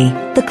therapy.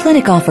 The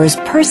clinic offers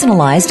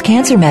personalized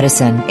cancer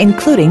medicine,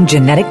 including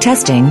genetic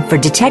testing for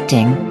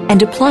detecting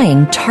and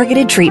applying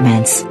targeted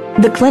treatments.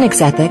 The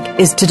clinic's ethic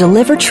is to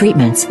deliver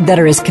treatments that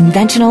are as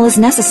conventional as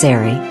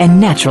necessary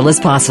and natural as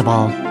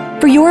possible.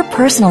 For your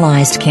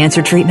personalized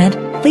cancer treatment,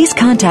 please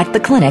contact the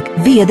clinic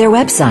via their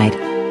website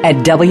at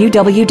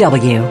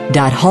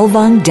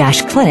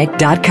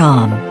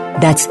www.hulvung-clinic.com.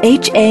 That's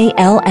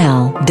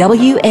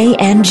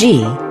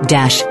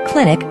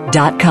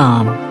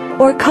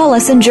HALLWANG-clinic.com. Or call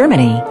us in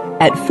Germany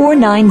at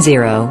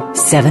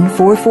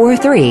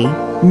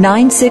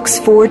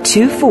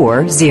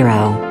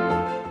 490-7443-96440.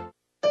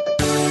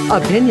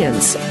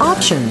 Opinions,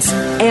 options,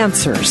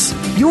 answers.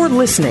 You're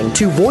listening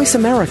to Voice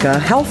America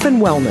Health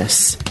and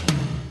Wellness.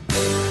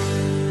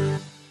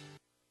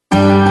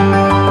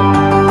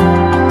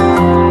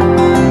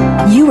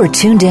 You are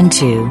tuned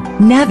into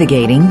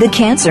Navigating the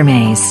Cancer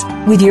Maze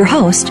with your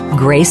host,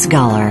 Grace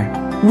Scholar.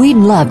 We'd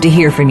love to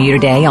hear from you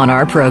today on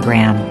our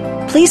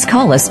program. Please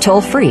call us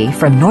toll-free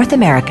from North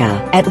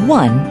America at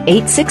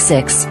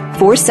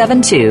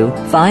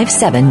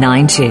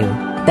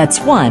 1-866-472-5792. That's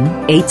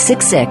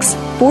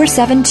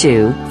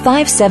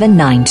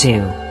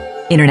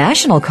 1-866-472-5792.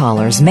 International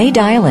callers may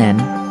dial in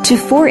to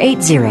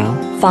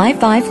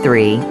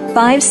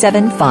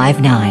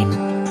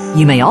 480-553-5759.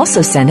 You may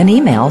also send an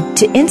email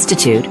to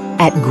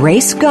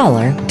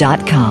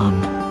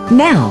institute@gracescholar.com.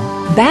 Now,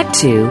 back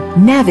to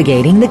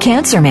Navigating the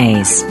Cancer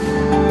Maze.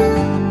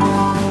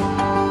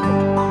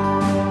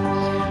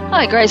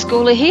 Hi, Grace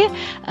Gawler here,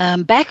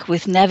 back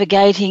with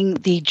Navigating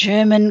the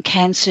German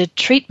Cancer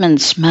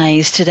Treatments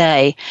Maze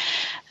today.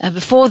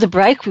 Before the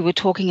break, we were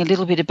talking a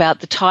little bit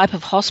about the type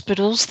of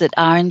hospitals that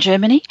are in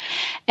Germany,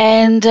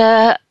 and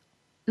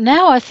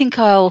now I think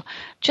I'll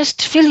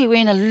just fill you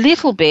in a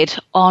little bit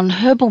on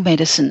herbal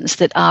medicines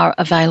that are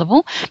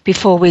available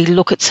before we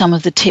look at some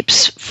of the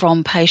tips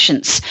from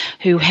patients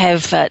who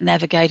have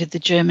navigated the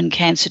German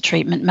cancer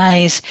treatment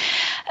maze.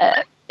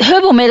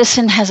 Herbal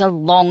medicine has a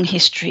long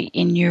history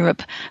in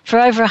Europe. For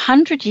over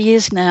 100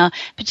 years now,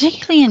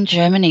 particularly in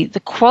Germany, the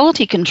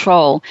quality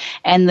control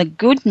and the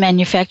good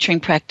manufacturing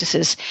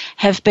practices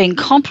have been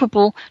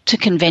comparable to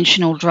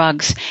conventional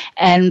drugs.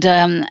 And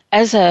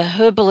as a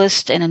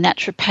herbalist and a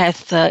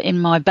naturopath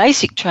in my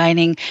basic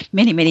training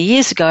many, many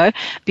years ago,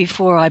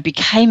 before I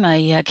became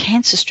a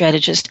cancer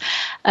strategist,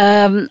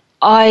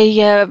 I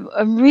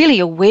am really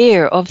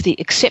aware of the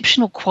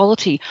exceptional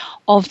quality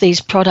of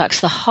these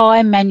products, the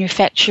high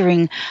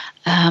manufacturing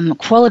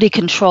quality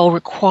control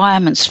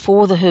requirements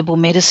for the herbal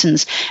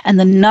medicines, and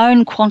the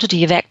known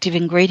quantity of active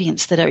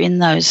ingredients that are in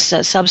those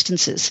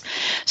substances.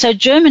 So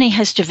Germany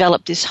has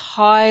developed this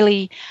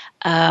highly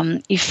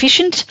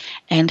efficient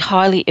and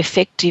highly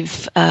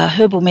effective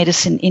herbal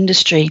medicine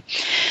industry.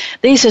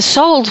 These are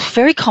sold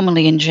very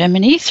commonly in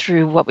Germany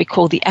through what we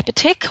call the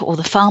Apotheke or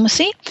the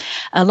pharmacy,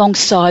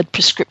 alongside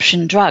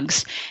prescription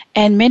drugs.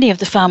 And many of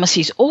the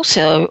pharmacies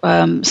also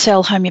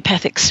sell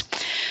homeopathics.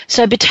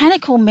 So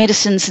botanical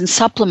medicines and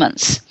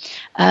supplements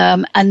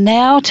are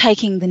now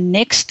taking the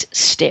next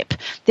step.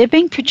 They're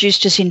being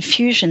produced as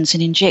infusions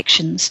and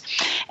injections,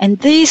 and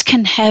these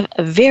can have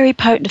a very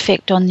potent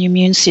effect on the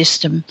immune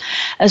system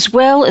as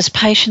well as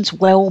patients'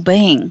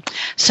 well-being.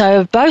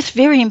 So both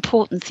very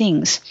important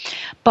things.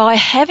 By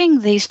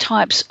having these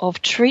types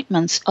of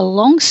treatments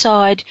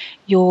alongside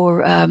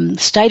your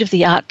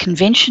state-of-the-art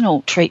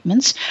conventional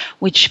treatments,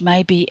 which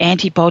may be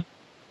antibody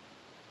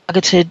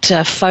targeted,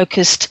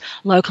 focused,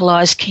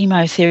 localized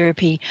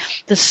chemotherapy,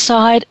 the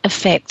side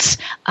effects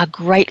are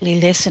greatly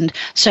lessened.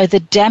 So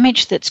the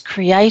damage that's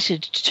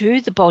created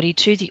to the body,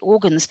 to the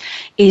organs,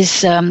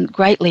 is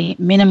greatly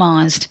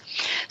minimized.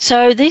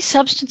 So these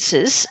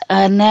substances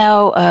are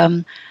now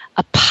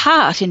a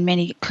part in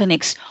many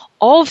clinics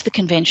of the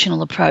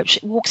conventional approach.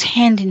 It walks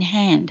hand in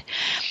hand.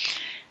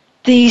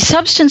 The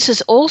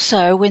substances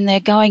also, when they're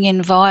going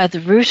in via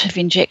the route of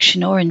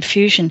injection or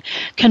infusion,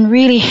 can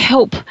really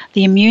help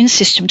the immune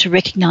system to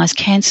recognize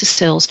cancer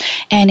cells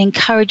and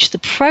encourage the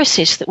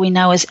process that we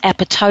know as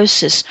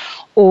apoptosis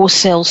or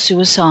cell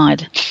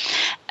suicide.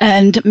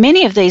 And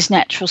many of these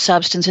natural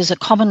substances are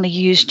commonly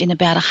used in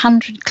about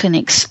 100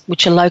 clinics,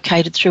 which are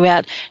located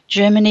throughout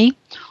Germany,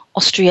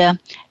 Austria,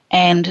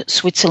 and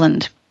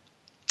Switzerland.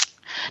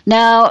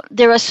 Now,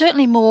 there are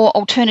certainly more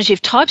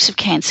alternative types of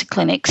cancer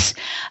clinics,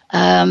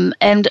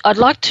 and I'd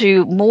like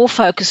to more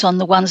focus on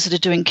the ones that are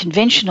doing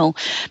conventional,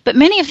 but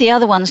many of the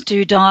other ones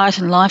do diet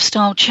and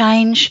lifestyle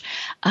change,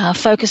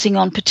 focusing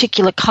on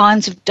particular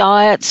kinds of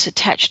diets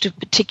attached to a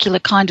particular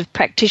kind of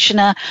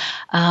practitioner,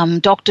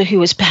 doctor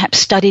who has perhaps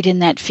studied in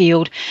that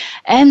field,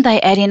 and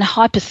they add in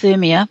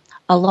hypothermia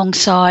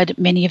alongside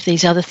many of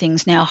these other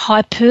things. Now,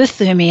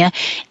 hyperthermia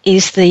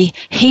is the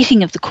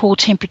heating of the core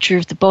temperature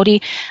of the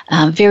body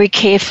very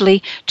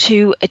carefully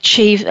to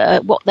achieve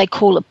what they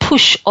call a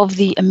push of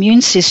the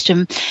immune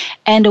system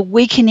and a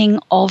weakening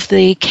of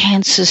the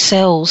cancer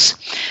cells.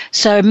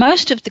 So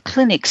most of the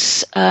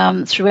clinics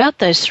throughout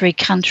those 3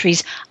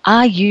 countries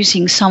are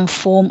using some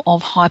form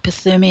of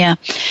hypothermia.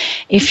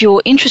 If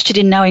you're interested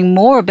in knowing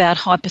more about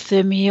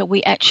hypothermia,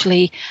 we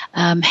actually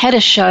had a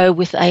show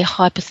with a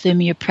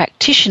hypothermia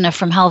practitioner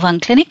from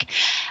Halvan Clinic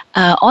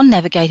on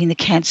navigating the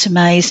cancer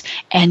maze,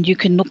 and you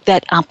can look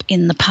that up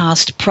in the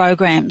past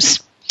programs.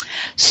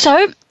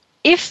 So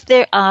if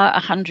there are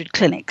 100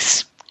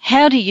 clinics,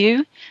 how do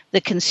you,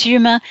 the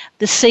consumer,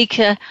 the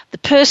seeker, the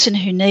person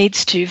who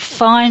needs to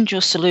find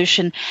your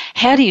solution,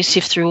 how do you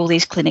sift through all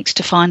these clinics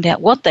to find out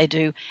what they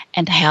do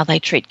and how they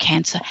treat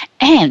cancer?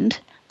 And,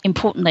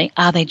 importantly,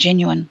 are they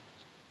genuine?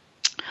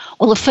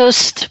 Well, the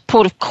first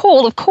port of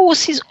call, of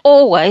course, is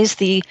always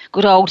the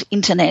good old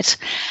internet.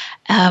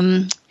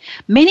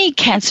 Many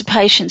cancer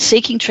patients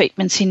seeking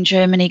treatments in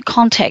Germany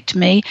contact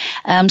me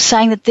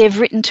saying that they've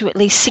written to at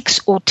least 6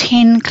 or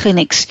 10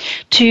 clinics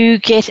to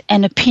get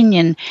an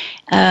opinion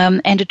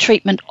and a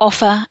treatment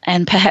offer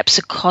and perhaps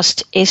a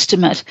cost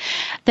estimate.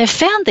 They've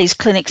found these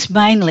clinics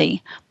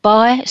mainly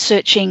by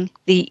searching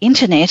the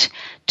internet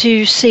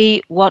to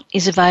see what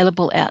is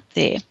available out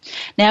there.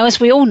 Now, as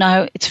we all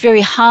know, it's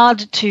very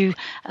hard to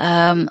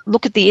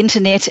look at the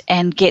internet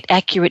and get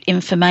accurate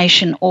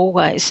information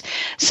always.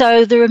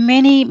 So there are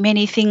many,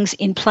 many things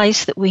in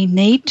place that we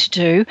need to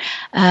do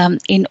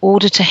in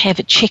order to have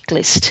a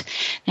checklist.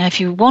 Now, if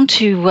you want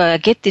to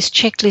get this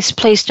checklist,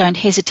 please don't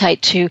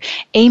hesitate to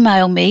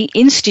email me,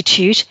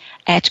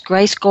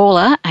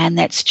 institute@gracegawler, and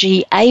that's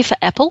G-A for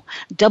Apple,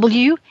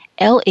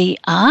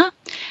 W-L-E-R,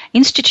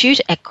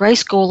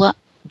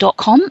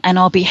 institute@gracegawler.com, and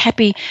I'll be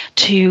happy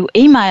to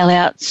email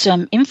out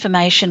some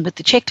information with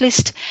the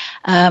checklist,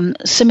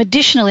 some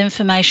additional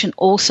information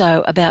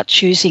also about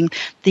choosing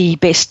the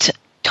best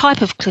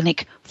type of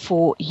clinic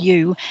for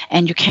you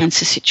and your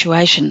cancer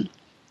situation.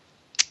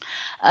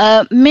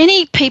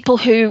 Many people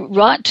who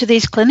write to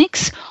these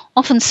clinics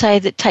often say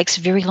that it takes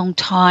a very long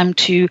time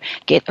to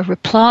get a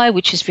reply,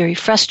 which is very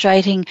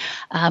frustrating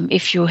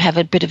if you have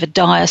a bit of a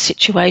dire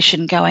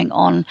situation going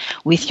on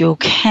with your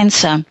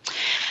cancer.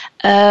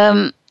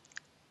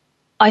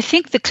 I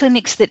think the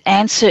clinics that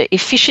answer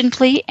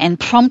efficiently and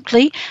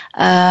promptly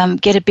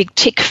get a big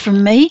tick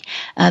from me.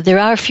 There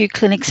are a few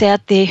clinics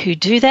out there who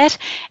do that,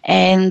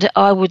 and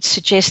I would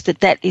suggest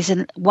that that is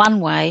one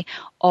way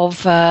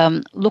of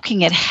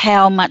looking at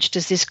how much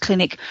does this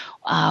clinic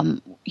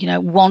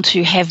want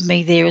to have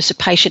me there as a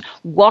patient,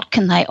 what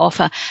can they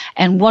offer,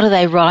 and what are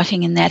they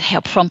writing in that, how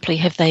promptly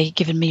have they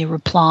given me a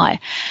reply.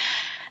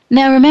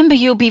 Now, remember,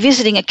 you'll be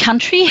visiting a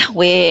country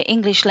where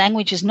English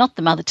language is not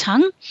the mother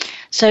tongue,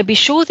 so be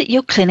sure that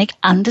your clinic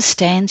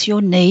understands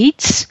your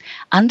needs,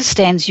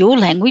 understands your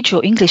language,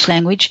 your English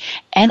language,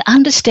 and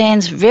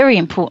understands, very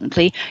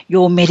importantly,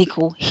 your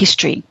medical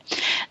history.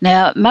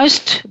 Now,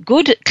 most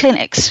good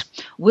clinics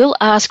will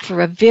ask for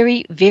a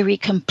very, very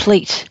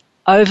complete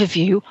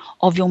overview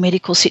of your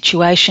medical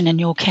situation and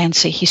your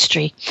cancer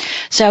history.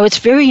 So it's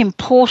very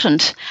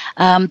important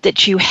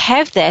that you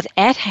have that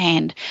at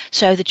hand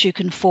so that you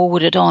can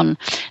forward it on.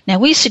 Now,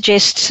 we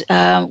suggest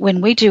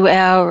when we do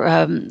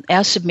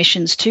our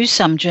submissions to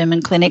some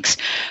German clinics,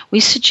 we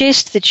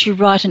suggest that you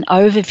write an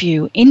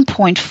overview in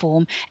point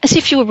form as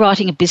if you were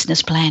writing a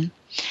business plan.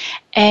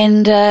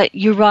 And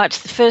you write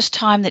the first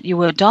time that you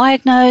were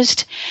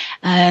diagnosed,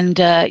 and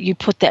you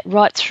put that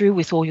right through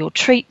with all your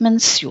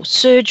treatments, your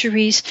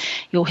surgeries,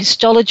 your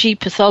histology,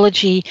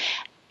 pathology,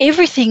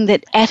 everything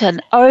that at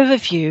an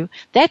overview,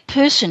 that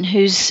person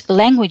whose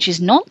language is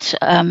not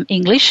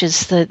English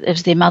as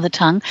their mother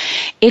tongue,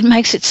 it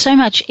makes it so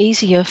much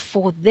easier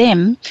for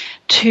them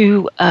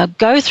to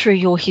go through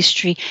your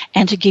history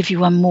and to give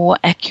you a more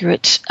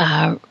accurate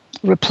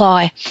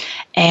reply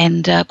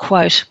and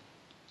quote.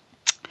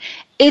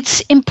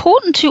 It's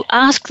important to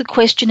ask the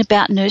question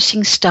about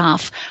nursing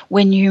staff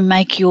when you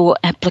make your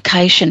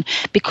application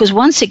because,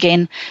 once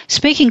again,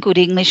 speaking good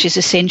English is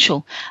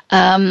essential.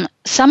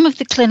 Some of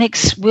the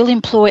clinics will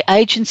employ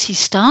agency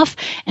staff,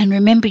 and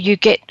remember, you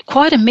get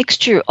quite a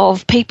mixture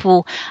of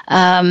people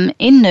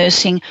in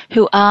nursing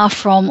who are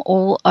from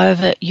all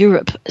over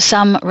Europe.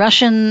 Some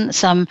Russian,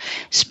 some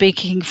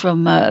speaking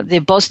from their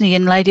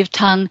Bosnian native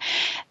tongue,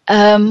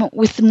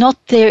 with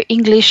not their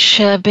English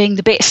being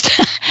the best.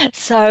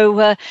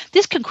 So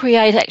this can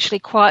create actually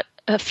quite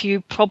a few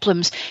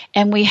problems,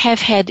 and we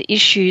have had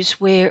issues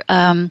where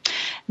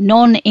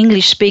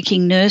non-English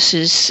speaking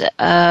nurses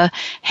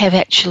have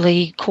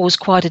actually caused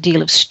quite a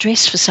deal of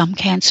stress for some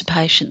cancer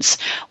patients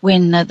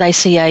when they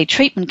see a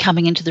treatment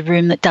coming into the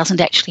room that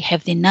doesn't actually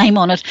have their name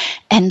on it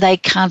and they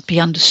can't be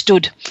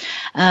understood.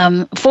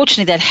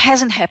 Fortunately, that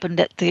hasn't happened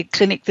at the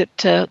clinic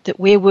that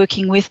we're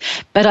working with,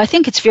 but I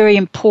think it's very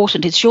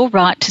important. It's your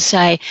right to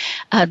say,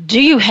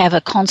 do you have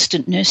a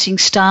constant nursing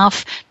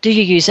staff? Do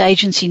you use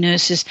agency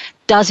nurses?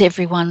 Does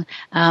everyone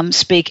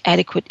speak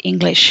adequate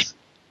English?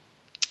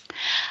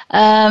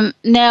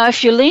 Now,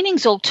 if your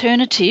leaning's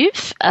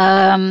alternative,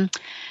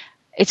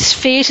 it's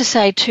fair to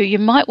say too you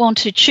might want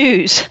to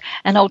choose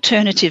an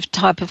alternative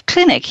type of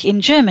clinic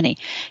in Germany.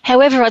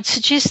 However, I'd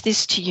suggest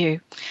this to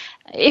you.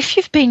 If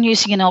you've been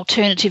using an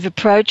alternative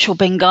approach or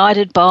been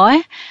guided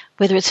by,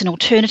 whether it's an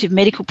alternative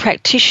medical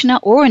practitioner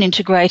or an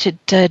integrated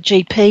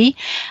GP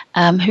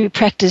who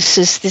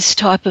practices this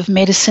type of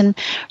medicine,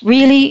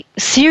 really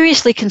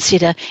seriously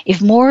consider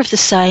if more of the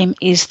same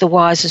is the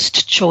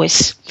wisest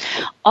choice.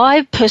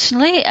 I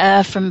personally,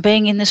 from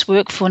being in this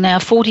work for now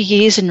 40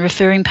 years and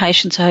referring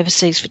patients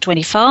overseas for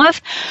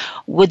 25,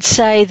 would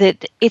say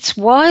that it's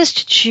wise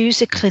to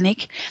choose a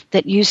clinic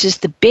that uses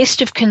the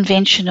best of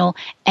conventional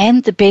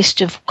and the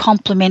best of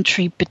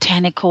complementary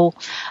botanical,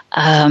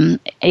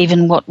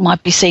 even what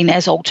might be seen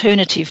as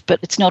alternative, but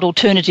it's not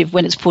alternative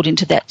when it's put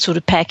into that sort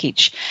of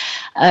package.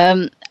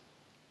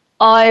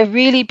 I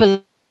really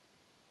believe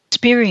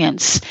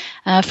experience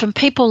from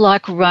people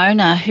like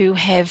Rona who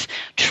have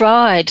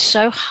tried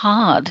so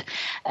hard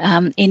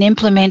in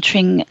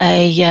implementing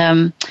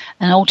an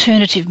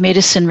alternative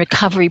medicine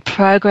recovery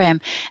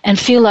program and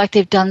feel like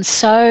they've done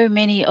so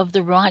many of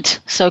the right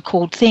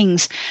so-called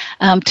things.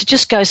 To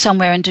just go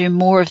somewhere and do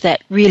more of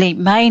that really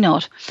may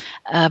not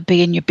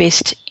be in your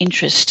best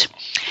interest.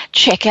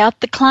 Check out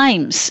the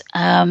claims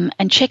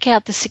and check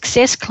out the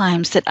success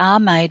claims that are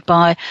made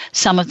by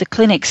some of the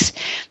clinics.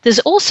 There's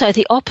also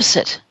the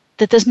opposite,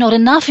 that there's not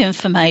enough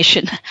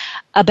information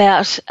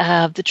about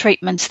the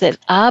treatments that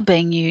are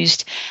being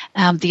used,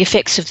 the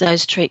effects of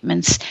those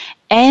treatments,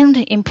 and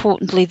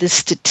importantly, the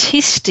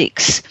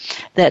statistics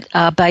that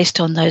are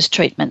based on those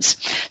treatments.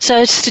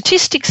 So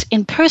statistics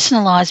in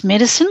personalised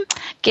medicine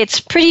gets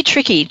pretty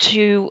tricky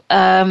to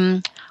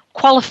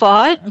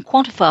qualify and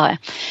quantify,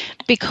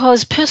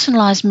 because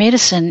personalised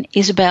medicine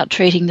is about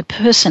treating the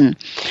person.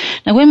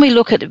 Now, when we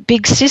look at a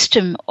big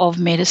system of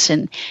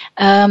medicine,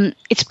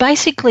 it's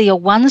basically a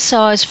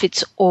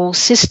one-size-fits-all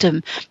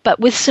system,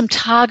 but with some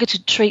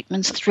targeted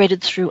treatments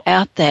threaded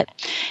throughout that.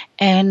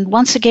 And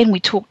once again, we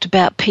talked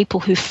about people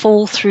who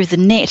fall through the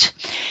net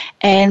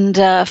and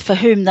for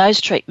whom those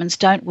treatments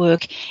don't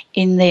work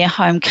in their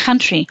home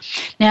country.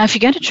 Now, if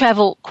you're going to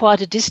travel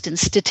quite a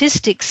distance,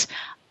 statistics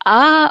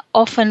are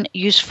often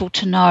useful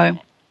to know.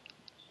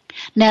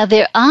 Now,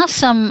 there are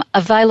some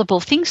available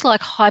things like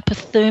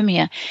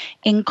hypothermia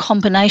in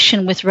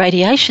combination with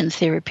radiation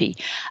therapy.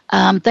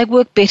 They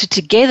work better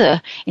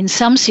together in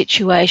some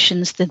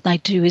situations than they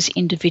do as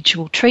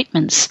individual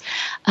treatments,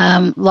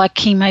 like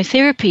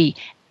chemotherapy.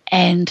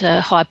 And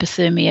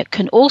hypothermia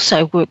can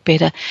also work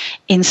better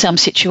in some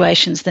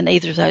situations than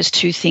either of those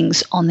two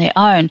things on their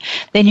own.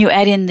 Then you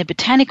add in the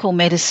botanical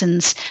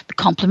medicines, the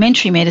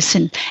complementary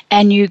medicine,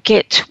 and you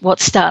get what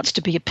starts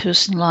to be a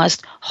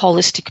personalised,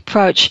 holistic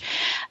approach.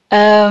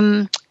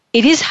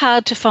 It is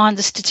hard to find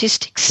the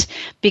statistics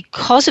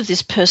because of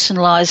this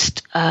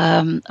personalised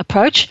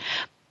approach,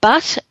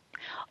 but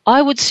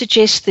I would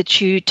suggest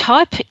that you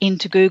type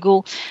into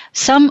Google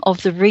some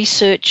of the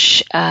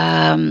research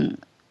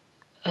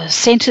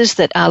centres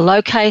that are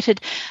located.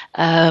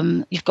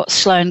 You've got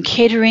Sloan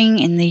Kettering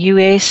in the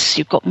US.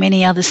 You've got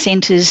many other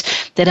centres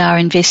that are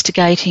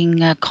investigating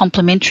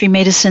complementary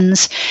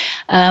medicines.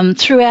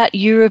 Throughout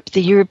Europe,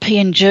 the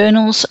European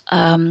journals,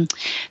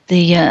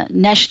 the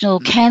National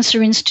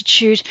Cancer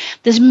Institute,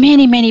 there's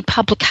many, many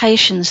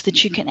publications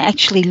that you can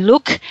actually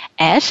look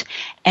at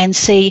and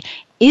see,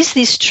 is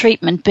this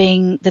treatment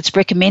that's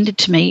recommended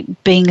to me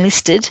being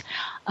listed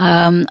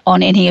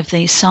on any of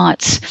these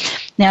sites?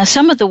 Now,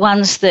 some of the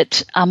ones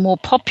that are more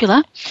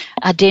popular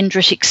are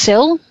dendritic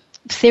cell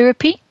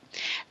therapy,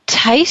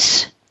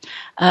 TACE,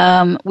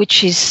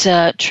 which is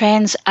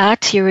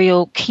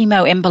transarterial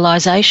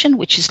chemoembolization,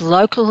 which is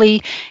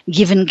locally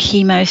given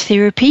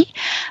chemotherapy,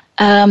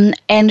 and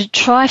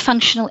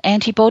trifunctional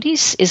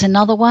antibodies is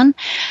another one,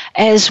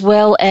 as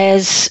well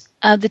as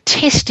the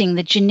testing,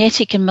 the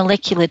genetic and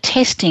molecular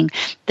testing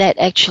that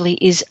actually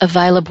is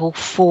available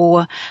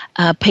for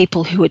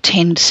people who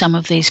attend some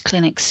of these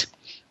clinics.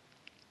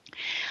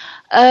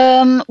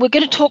 We're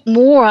going to talk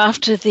more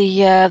after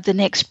the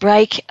next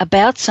break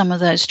about some of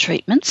those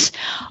treatments.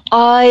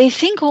 I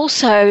think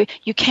also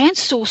you can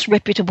source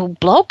reputable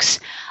blogs,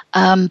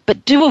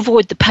 but do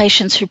avoid the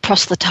patients who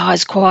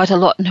proselytise quite a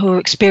lot and who are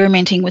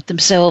experimenting with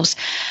themselves.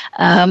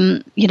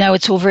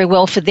 It's all very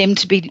well for them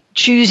to be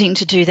choosing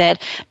to do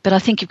that, but I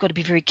think you've got to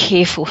be very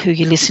careful who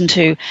you listen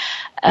to.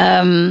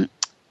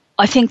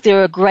 I think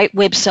there are great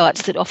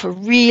websites that offer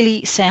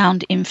really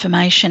sound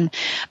information,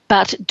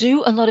 but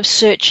do a lot of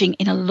searching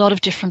in a lot of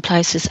different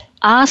places.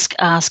 Ask,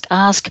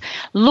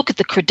 look at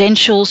the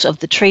credentials of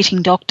the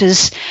treating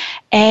doctors,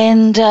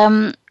 and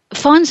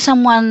find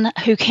someone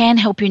who can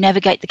help you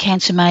navigate the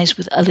cancer maze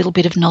with a little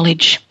bit of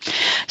knowledge.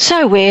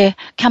 So we're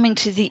coming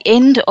to the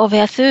end of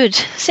our third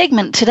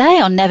segment today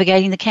on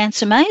Navigating the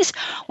Cancer Maze.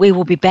 We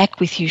will be back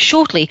with you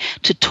shortly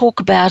to talk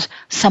about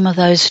some of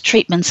those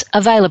treatments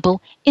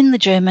available in the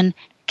German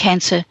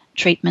cancer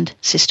treatment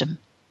system.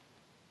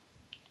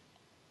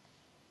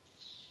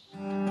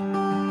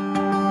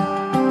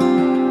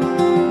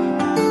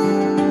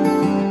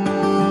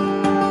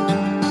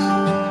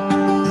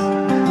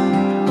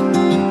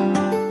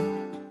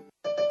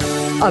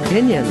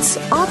 Opinions,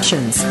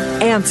 options,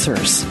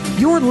 answers.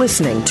 You're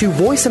listening to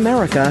Voice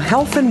America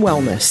Health and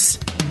Wellness.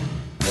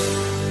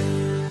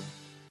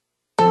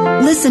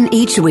 Listen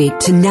each week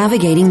to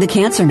Navigating the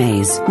Cancer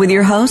Maze with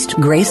your host,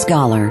 Grace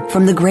Scholar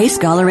from the Grace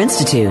Scholar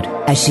Institute,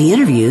 as she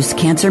interviews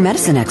cancer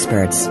medicine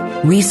experts,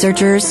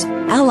 researchers,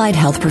 allied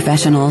health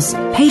professionals,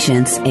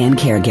 patients, and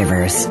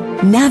caregivers.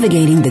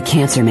 Navigating the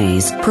Cancer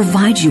Maze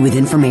provides you with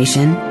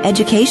information,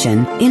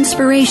 education,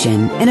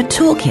 inspiration, and a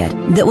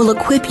toolkit that will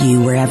equip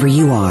you wherever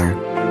you are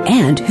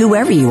and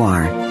whoever you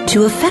are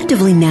to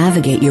effectively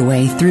navigate your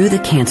way through the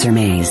cancer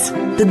maze.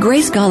 The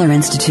Grace Scholar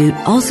Institute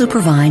also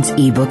provides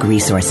ebook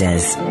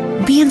resources.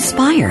 Be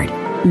inspired.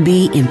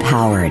 Be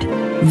empowered.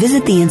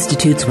 Visit the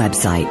Institute's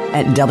website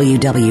at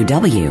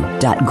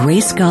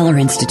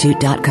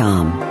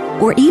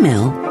www.gracesscholarinstitute.com or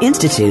email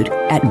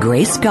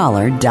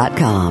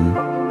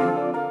institute@gracescholar.com.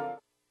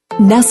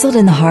 Nestled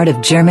in the heart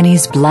of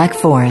Germany's Black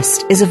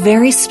Forest is a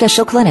very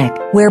special clinic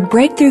where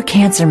breakthrough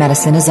cancer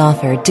medicine is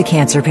offered to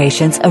cancer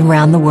patients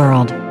around the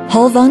world.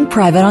 Holvung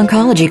Private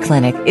Oncology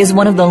Clinic is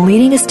one of the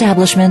leading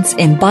establishments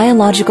in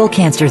biological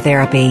cancer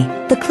therapy.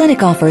 The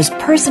clinic offers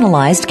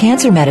personalized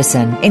cancer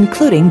medicine,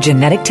 including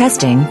genetic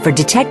testing for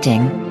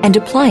detecting and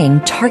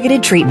applying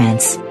targeted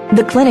treatments.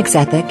 The clinic's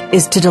ethic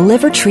is to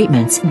deliver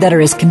treatments that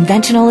are as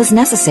conventional as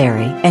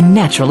necessary and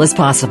natural as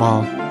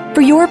possible.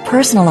 For your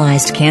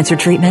personalized cancer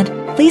treatment,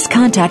 please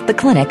contact the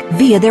clinic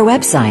via their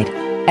website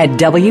at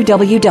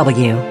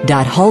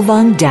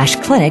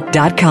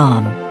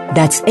www.holvung-clinic.com.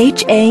 That's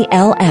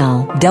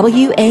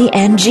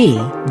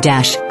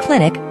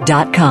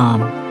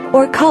HALLWANG-clinic.com.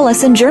 Or call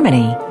us in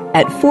Germany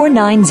at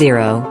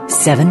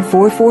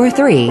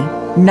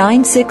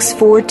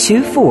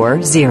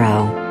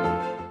 490-7443-964240.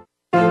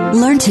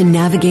 Learn to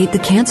navigate the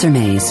cancer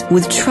maze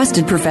with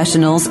trusted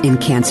professionals in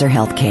cancer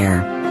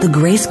healthcare. The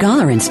Grace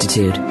Scholar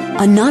Institute,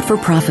 a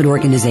not-for-profit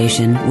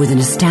organization with an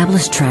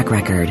established track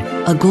record,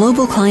 a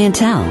global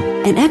clientele,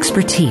 and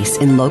expertise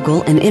in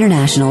local and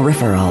international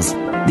referrals.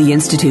 The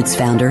Institute's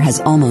founder has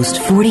almost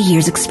 40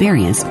 years'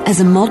 experience as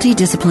a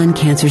multidisciplined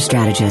cancer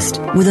strategist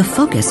with a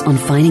focus on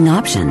finding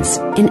options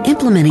and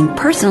implementing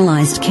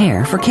personalized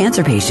care for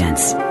cancer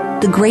patients.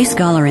 The Grace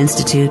Scholar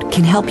Institute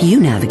can help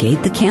you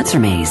navigate the cancer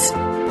maze.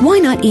 Why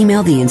not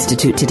email the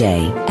Institute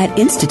today at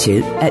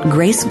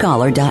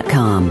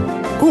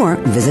institute@gracescholar.com or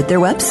visit their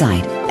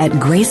website at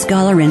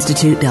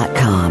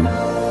gracesscholarinstitute.com.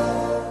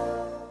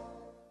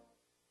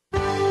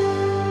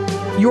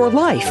 Your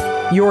life,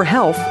 your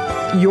health,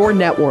 your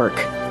network.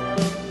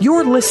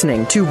 You're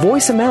listening to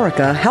Voice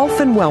America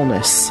Health and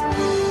Wellness.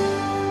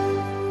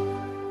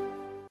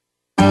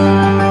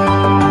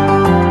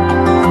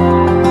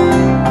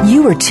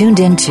 You are are tuned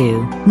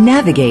into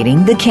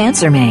Navigating the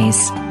Cancer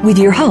Maze with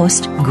your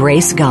host,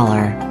 Grace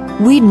Goller.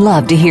 We'd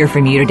love to hear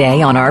from you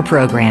today on our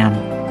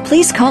program.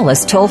 Please call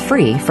us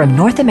toll-free from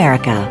North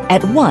America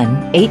at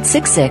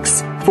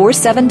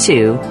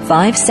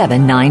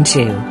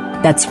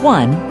 1-866-472-5792. That's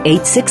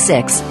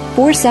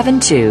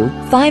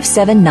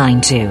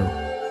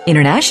 1-866-472-5792.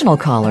 International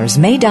callers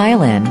may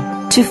dial in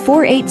to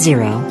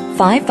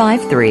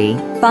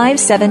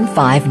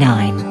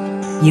 480-553-5759.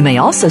 You may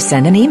also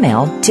send an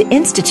email to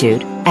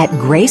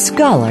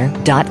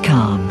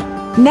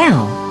institute@gracegoller.com.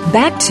 Now,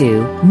 back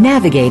to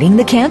Navigating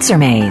the Cancer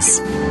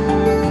Maze.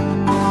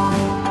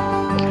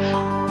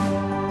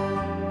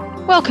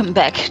 Welcome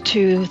back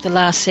to the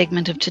last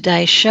segment of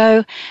today's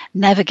show,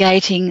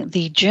 Navigating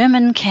the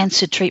German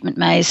Cancer Treatment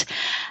Maze.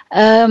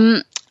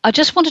 I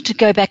just wanted to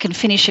go back and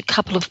finish a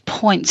couple of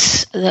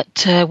points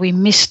that we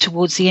missed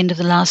towards the end of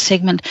the last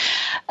segment.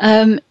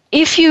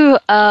 If you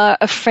are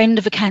a friend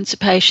of a cancer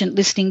patient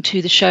listening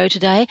to the show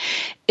today,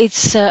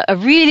 it's a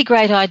really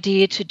great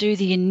idea to do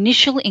the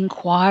initial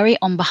inquiry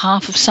on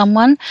behalf of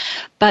someone,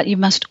 but you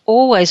must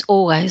always,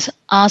 always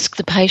ask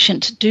the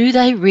patient, do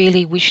they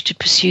really wish to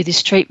pursue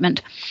this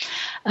treatment?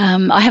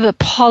 I have a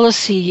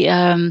policy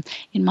in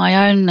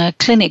my own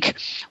clinic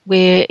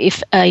where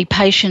if a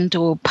patient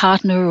or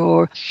partner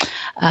or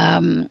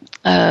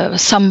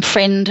some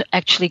friend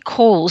actually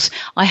calls,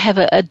 I have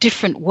a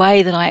different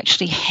way that I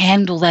actually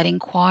handle that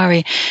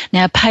inquiry.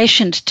 Now,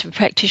 patient to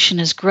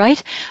practitioner is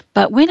great,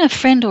 but when a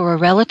friend or a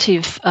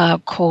relative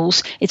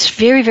calls, it's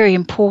very, very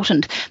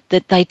important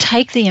that they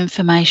take the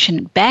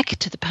information back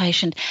to the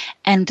patient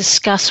and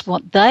discuss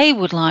what they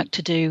would like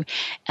to do,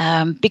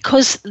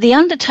 because the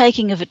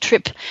undertaking of a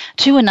trip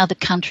to another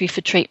country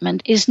for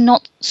treatment is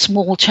not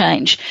small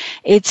change.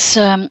 It's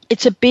a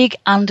big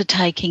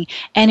undertaking,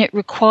 and it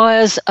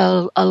requires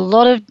a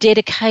lot of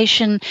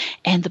dedication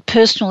and the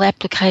personal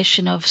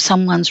application of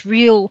someone's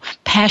real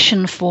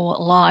passion for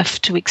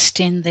life to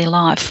extend their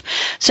life.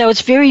 So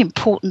it's very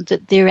important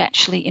that they're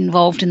actually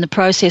involved in the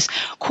process.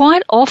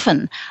 Quite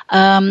often,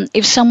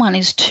 if someone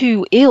is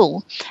too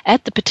ill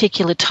at the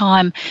particular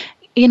time,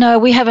 you know,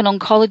 we have an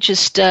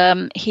oncologist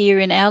here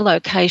in our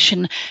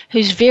location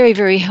who's very,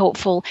 very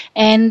helpful,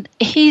 and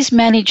he's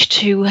managed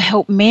to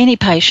help many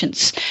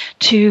patients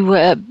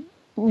to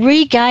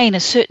regain a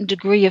certain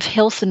degree of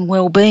health and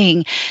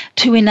well-being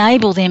to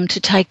enable them to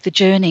take the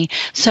journey.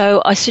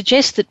 So I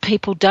suggest that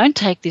people don't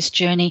take this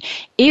journey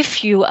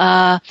if you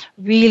are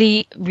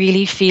really,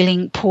 really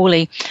feeling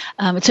poorly.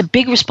 It's a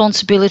big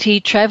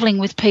responsibility travelling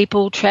with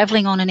people,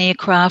 travelling on an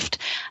aircraft,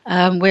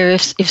 where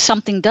if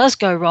something does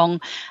go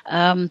wrong,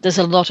 there's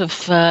a lot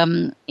of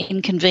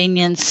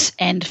inconvenience,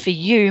 and for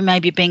you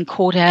maybe being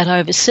caught out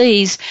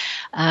overseas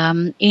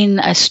in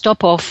a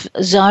stop-off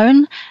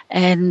zone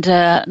and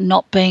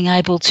not being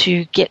able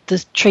to get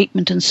the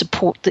treatment and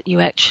support that you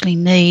actually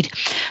need.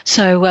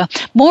 So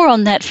more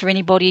on that for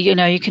anybody. You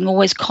know, you can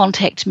always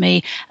contact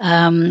me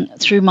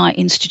through my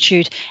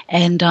institute,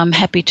 and I'm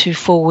happy to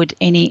forward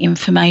any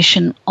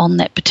information on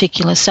that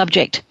particular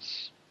subject.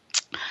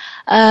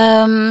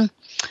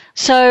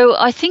 So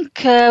I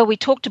think we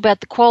talked about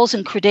the quals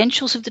and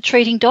credentials of the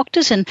treating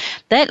doctors, and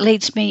that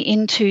leads me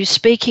into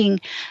speaking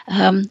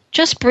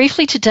just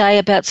briefly today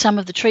about some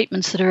of the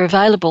treatments that are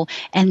available.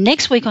 And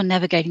next week on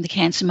Navigating the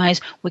Cancer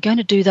Maze, we're going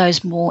to do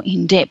those more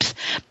in depth.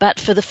 But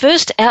for the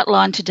first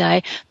outline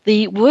today,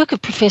 the work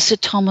of Professor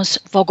Thomas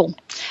Vogel.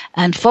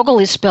 And Vogel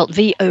is spelt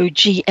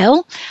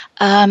V-O-G-L.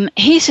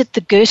 He's at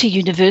the Goethe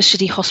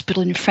University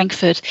Hospital in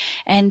Frankfurt,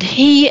 and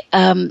he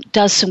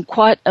does some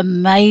quite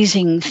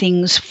amazing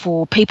things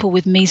for people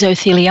with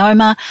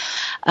mesothelioma.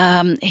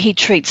 He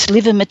treats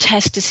liver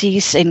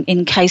metastases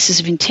in cases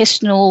of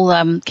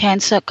intestinal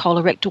cancer,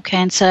 colorectal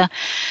cancer,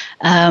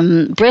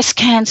 breast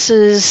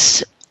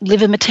cancers,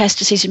 liver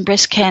metastases in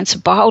breast cancer,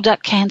 bile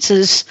duct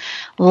cancers,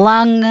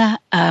 lung,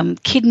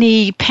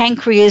 kidney,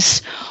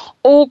 pancreas,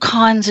 all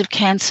kinds of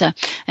cancer.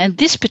 And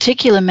this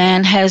particular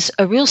man has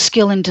a real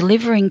skill in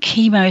delivering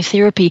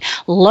chemotherapy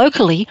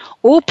locally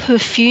or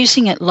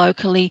perfusing it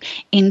locally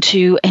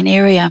into an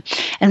area.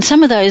 And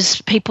some of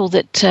those people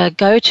that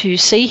go to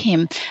see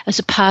him as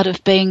a part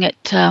of being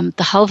at the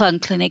Halvan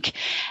Clinic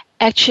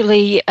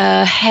actually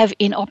have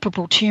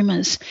inoperable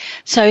tumours.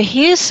 So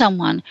here's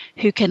someone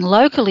who can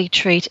locally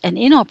treat an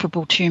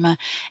inoperable tumour,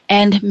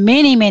 and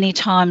many, many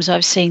times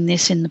I've seen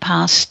this in the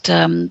past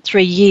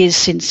 3 years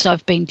since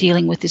I've been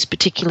dealing with this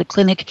particular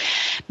clinic.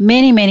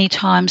 Many, many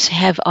times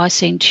have I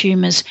seen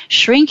tumours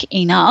shrink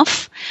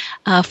enough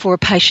for a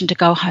patient to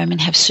go home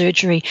and have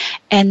surgery,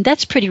 and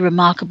that's pretty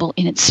remarkable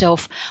in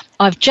itself.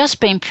 I've just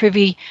been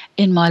privy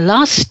in my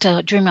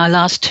during my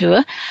last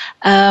tour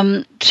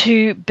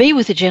to be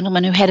with a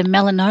gentleman who had a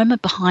melanoma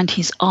behind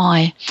his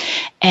eye,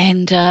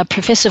 and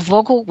Professor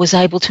Vogel was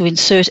able to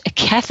insert a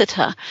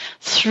catheter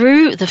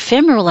through the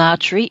femoral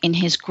artery in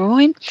his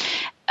groin.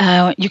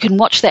 You can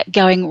watch that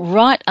going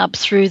right up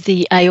through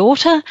the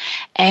aorta,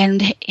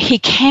 and he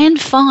can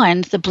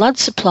find the blood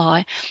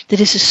supply that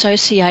is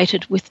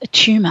associated with a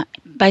tumour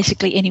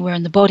basically anywhere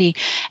in the body.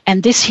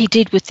 And this he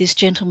did with this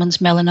gentleman's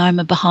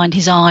melanoma behind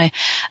his eye.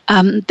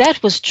 That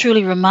was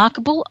truly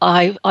remarkable.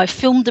 I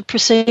filmed the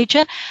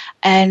procedure,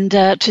 and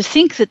to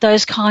think that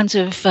those kinds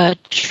of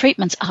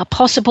treatments are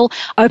possible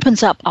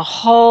opens up a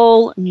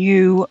whole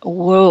new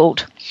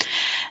world.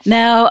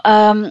 Now,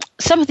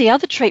 some of the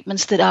other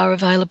treatments that are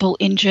available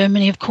in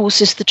Germany, of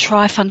course, is the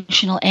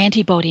trifunctional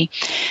antibody.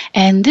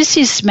 And this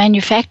is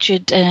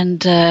manufactured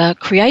and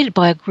created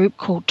by a group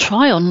called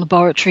Trion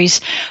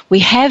Laboratories. We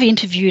have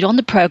interviewed on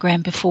the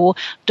program before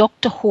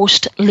Dr.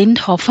 Horst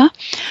Lindhofer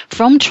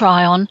from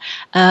Trion,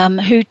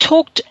 who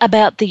talked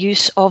about the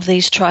use of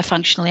these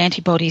trifunctional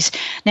antibodies.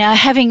 Now,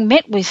 having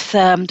met with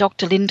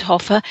Dr.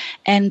 Lindhofer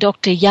and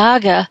Dr.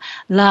 Jager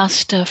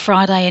last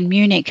Friday in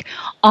Munich,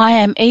 I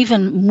am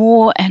even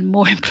more and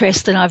more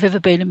impressed than I've ever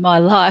been in my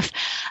life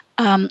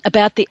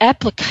about the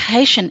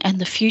application and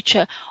the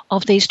future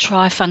of these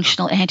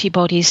trifunctional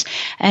antibodies.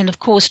 And of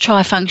course,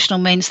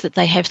 trifunctional means that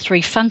they have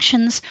three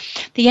functions.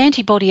 The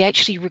antibody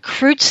actually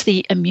recruits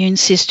the immune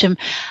system,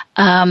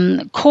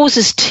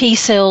 causes T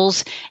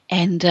cells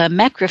and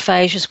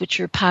macrophages, which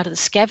are a part of the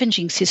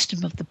scavenging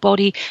system of the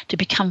body, to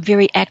become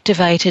very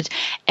activated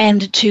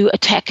and to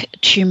attack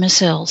tumour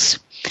cells.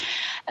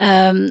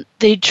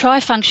 The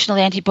trifunctional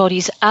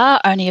antibodies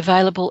are only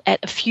available at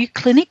a few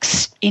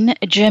clinics in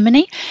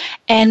Germany,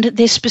 and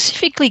they're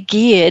specifically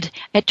geared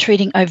at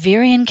treating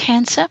ovarian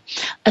cancer,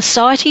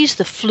 ascites,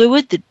 the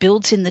fluid that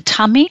builds in the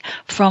tummy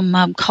from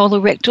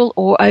colorectal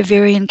or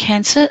ovarian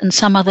cancer, and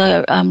some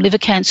other liver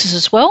cancers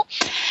as well.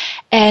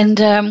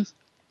 And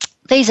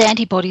these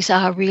antibodies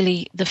are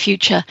really the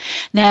future.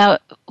 Now,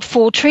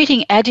 for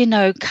treating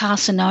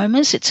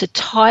adenocarcinomas, it's a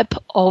type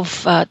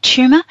of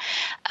tumour,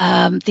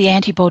 the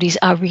antibodies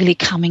are really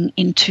coming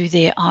into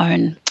their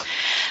own.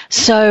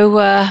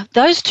 So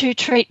those two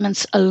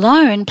treatments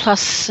alone,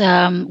 plus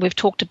we've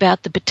talked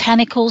about the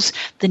botanicals,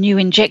 the new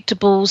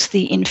injectables,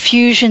 the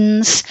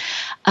infusions,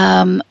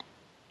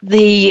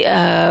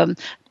 the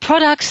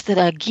products that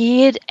are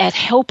geared at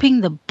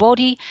helping the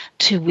body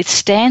to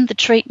withstand the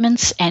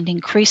treatments and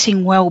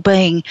increasing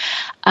well-being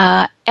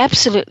are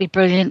absolutely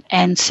brilliant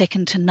and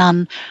second to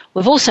none.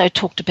 We've also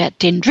talked about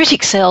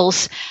dendritic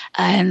cells,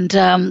 and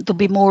there'll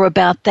be more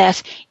about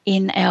that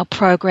in our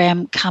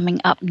program coming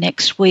up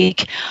next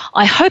week.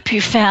 I hope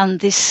you found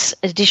this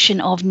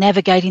edition of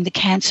Navigating the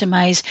Cancer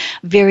Maze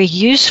very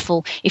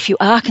useful if you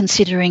are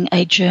considering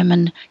a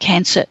German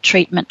cancer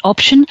treatment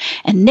option.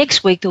 And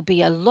next week there'll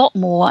be a lot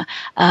more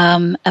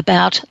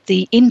about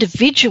the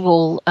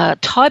individual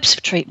types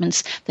of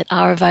treatments that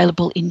are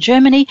available in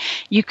Germany.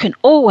 You can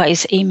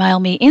always email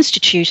me,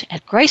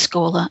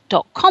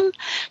 institute@grayscaller.com,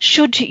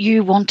 should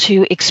you want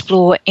to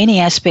explore any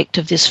aspect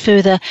of this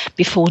further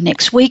before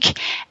next week.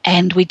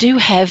 And we do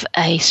have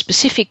a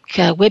specific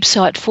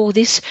website for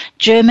this,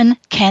 German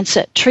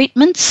Cancer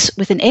Treatments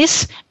with an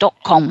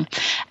S.com.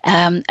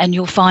 And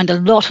you'll find a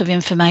lot of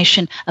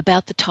information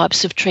about the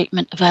types of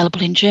treatment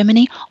available in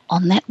Germany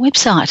on that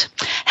website.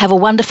 Have a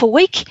wonderful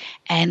week,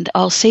 and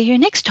I'll see you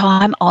next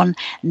time on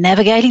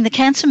Navigating the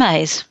Cancer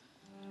Maze.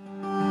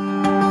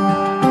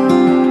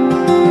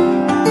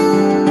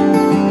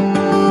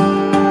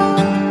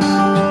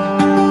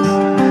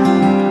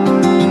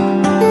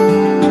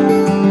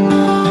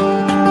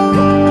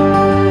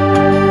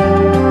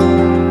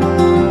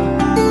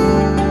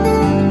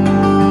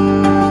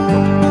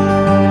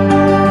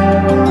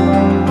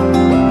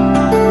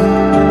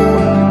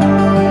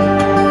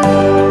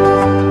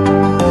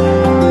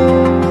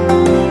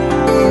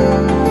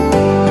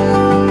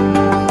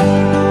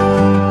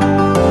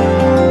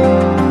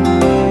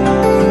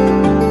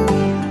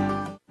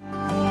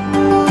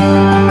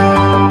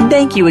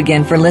 Thank you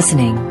again for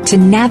listening to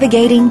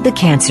Navigating the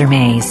Cancer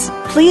Maze.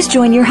 Please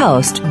join your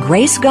host,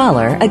 Grace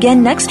Goller,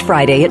 again next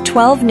Friday at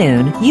 12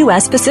 noon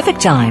U.S. Pacific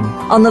Time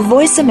on the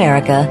Voice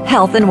America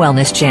Health and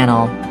Wellness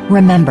Channel.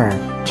 Remember,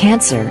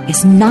 cancer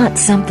is not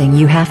something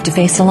you have to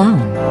face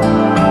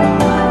alone.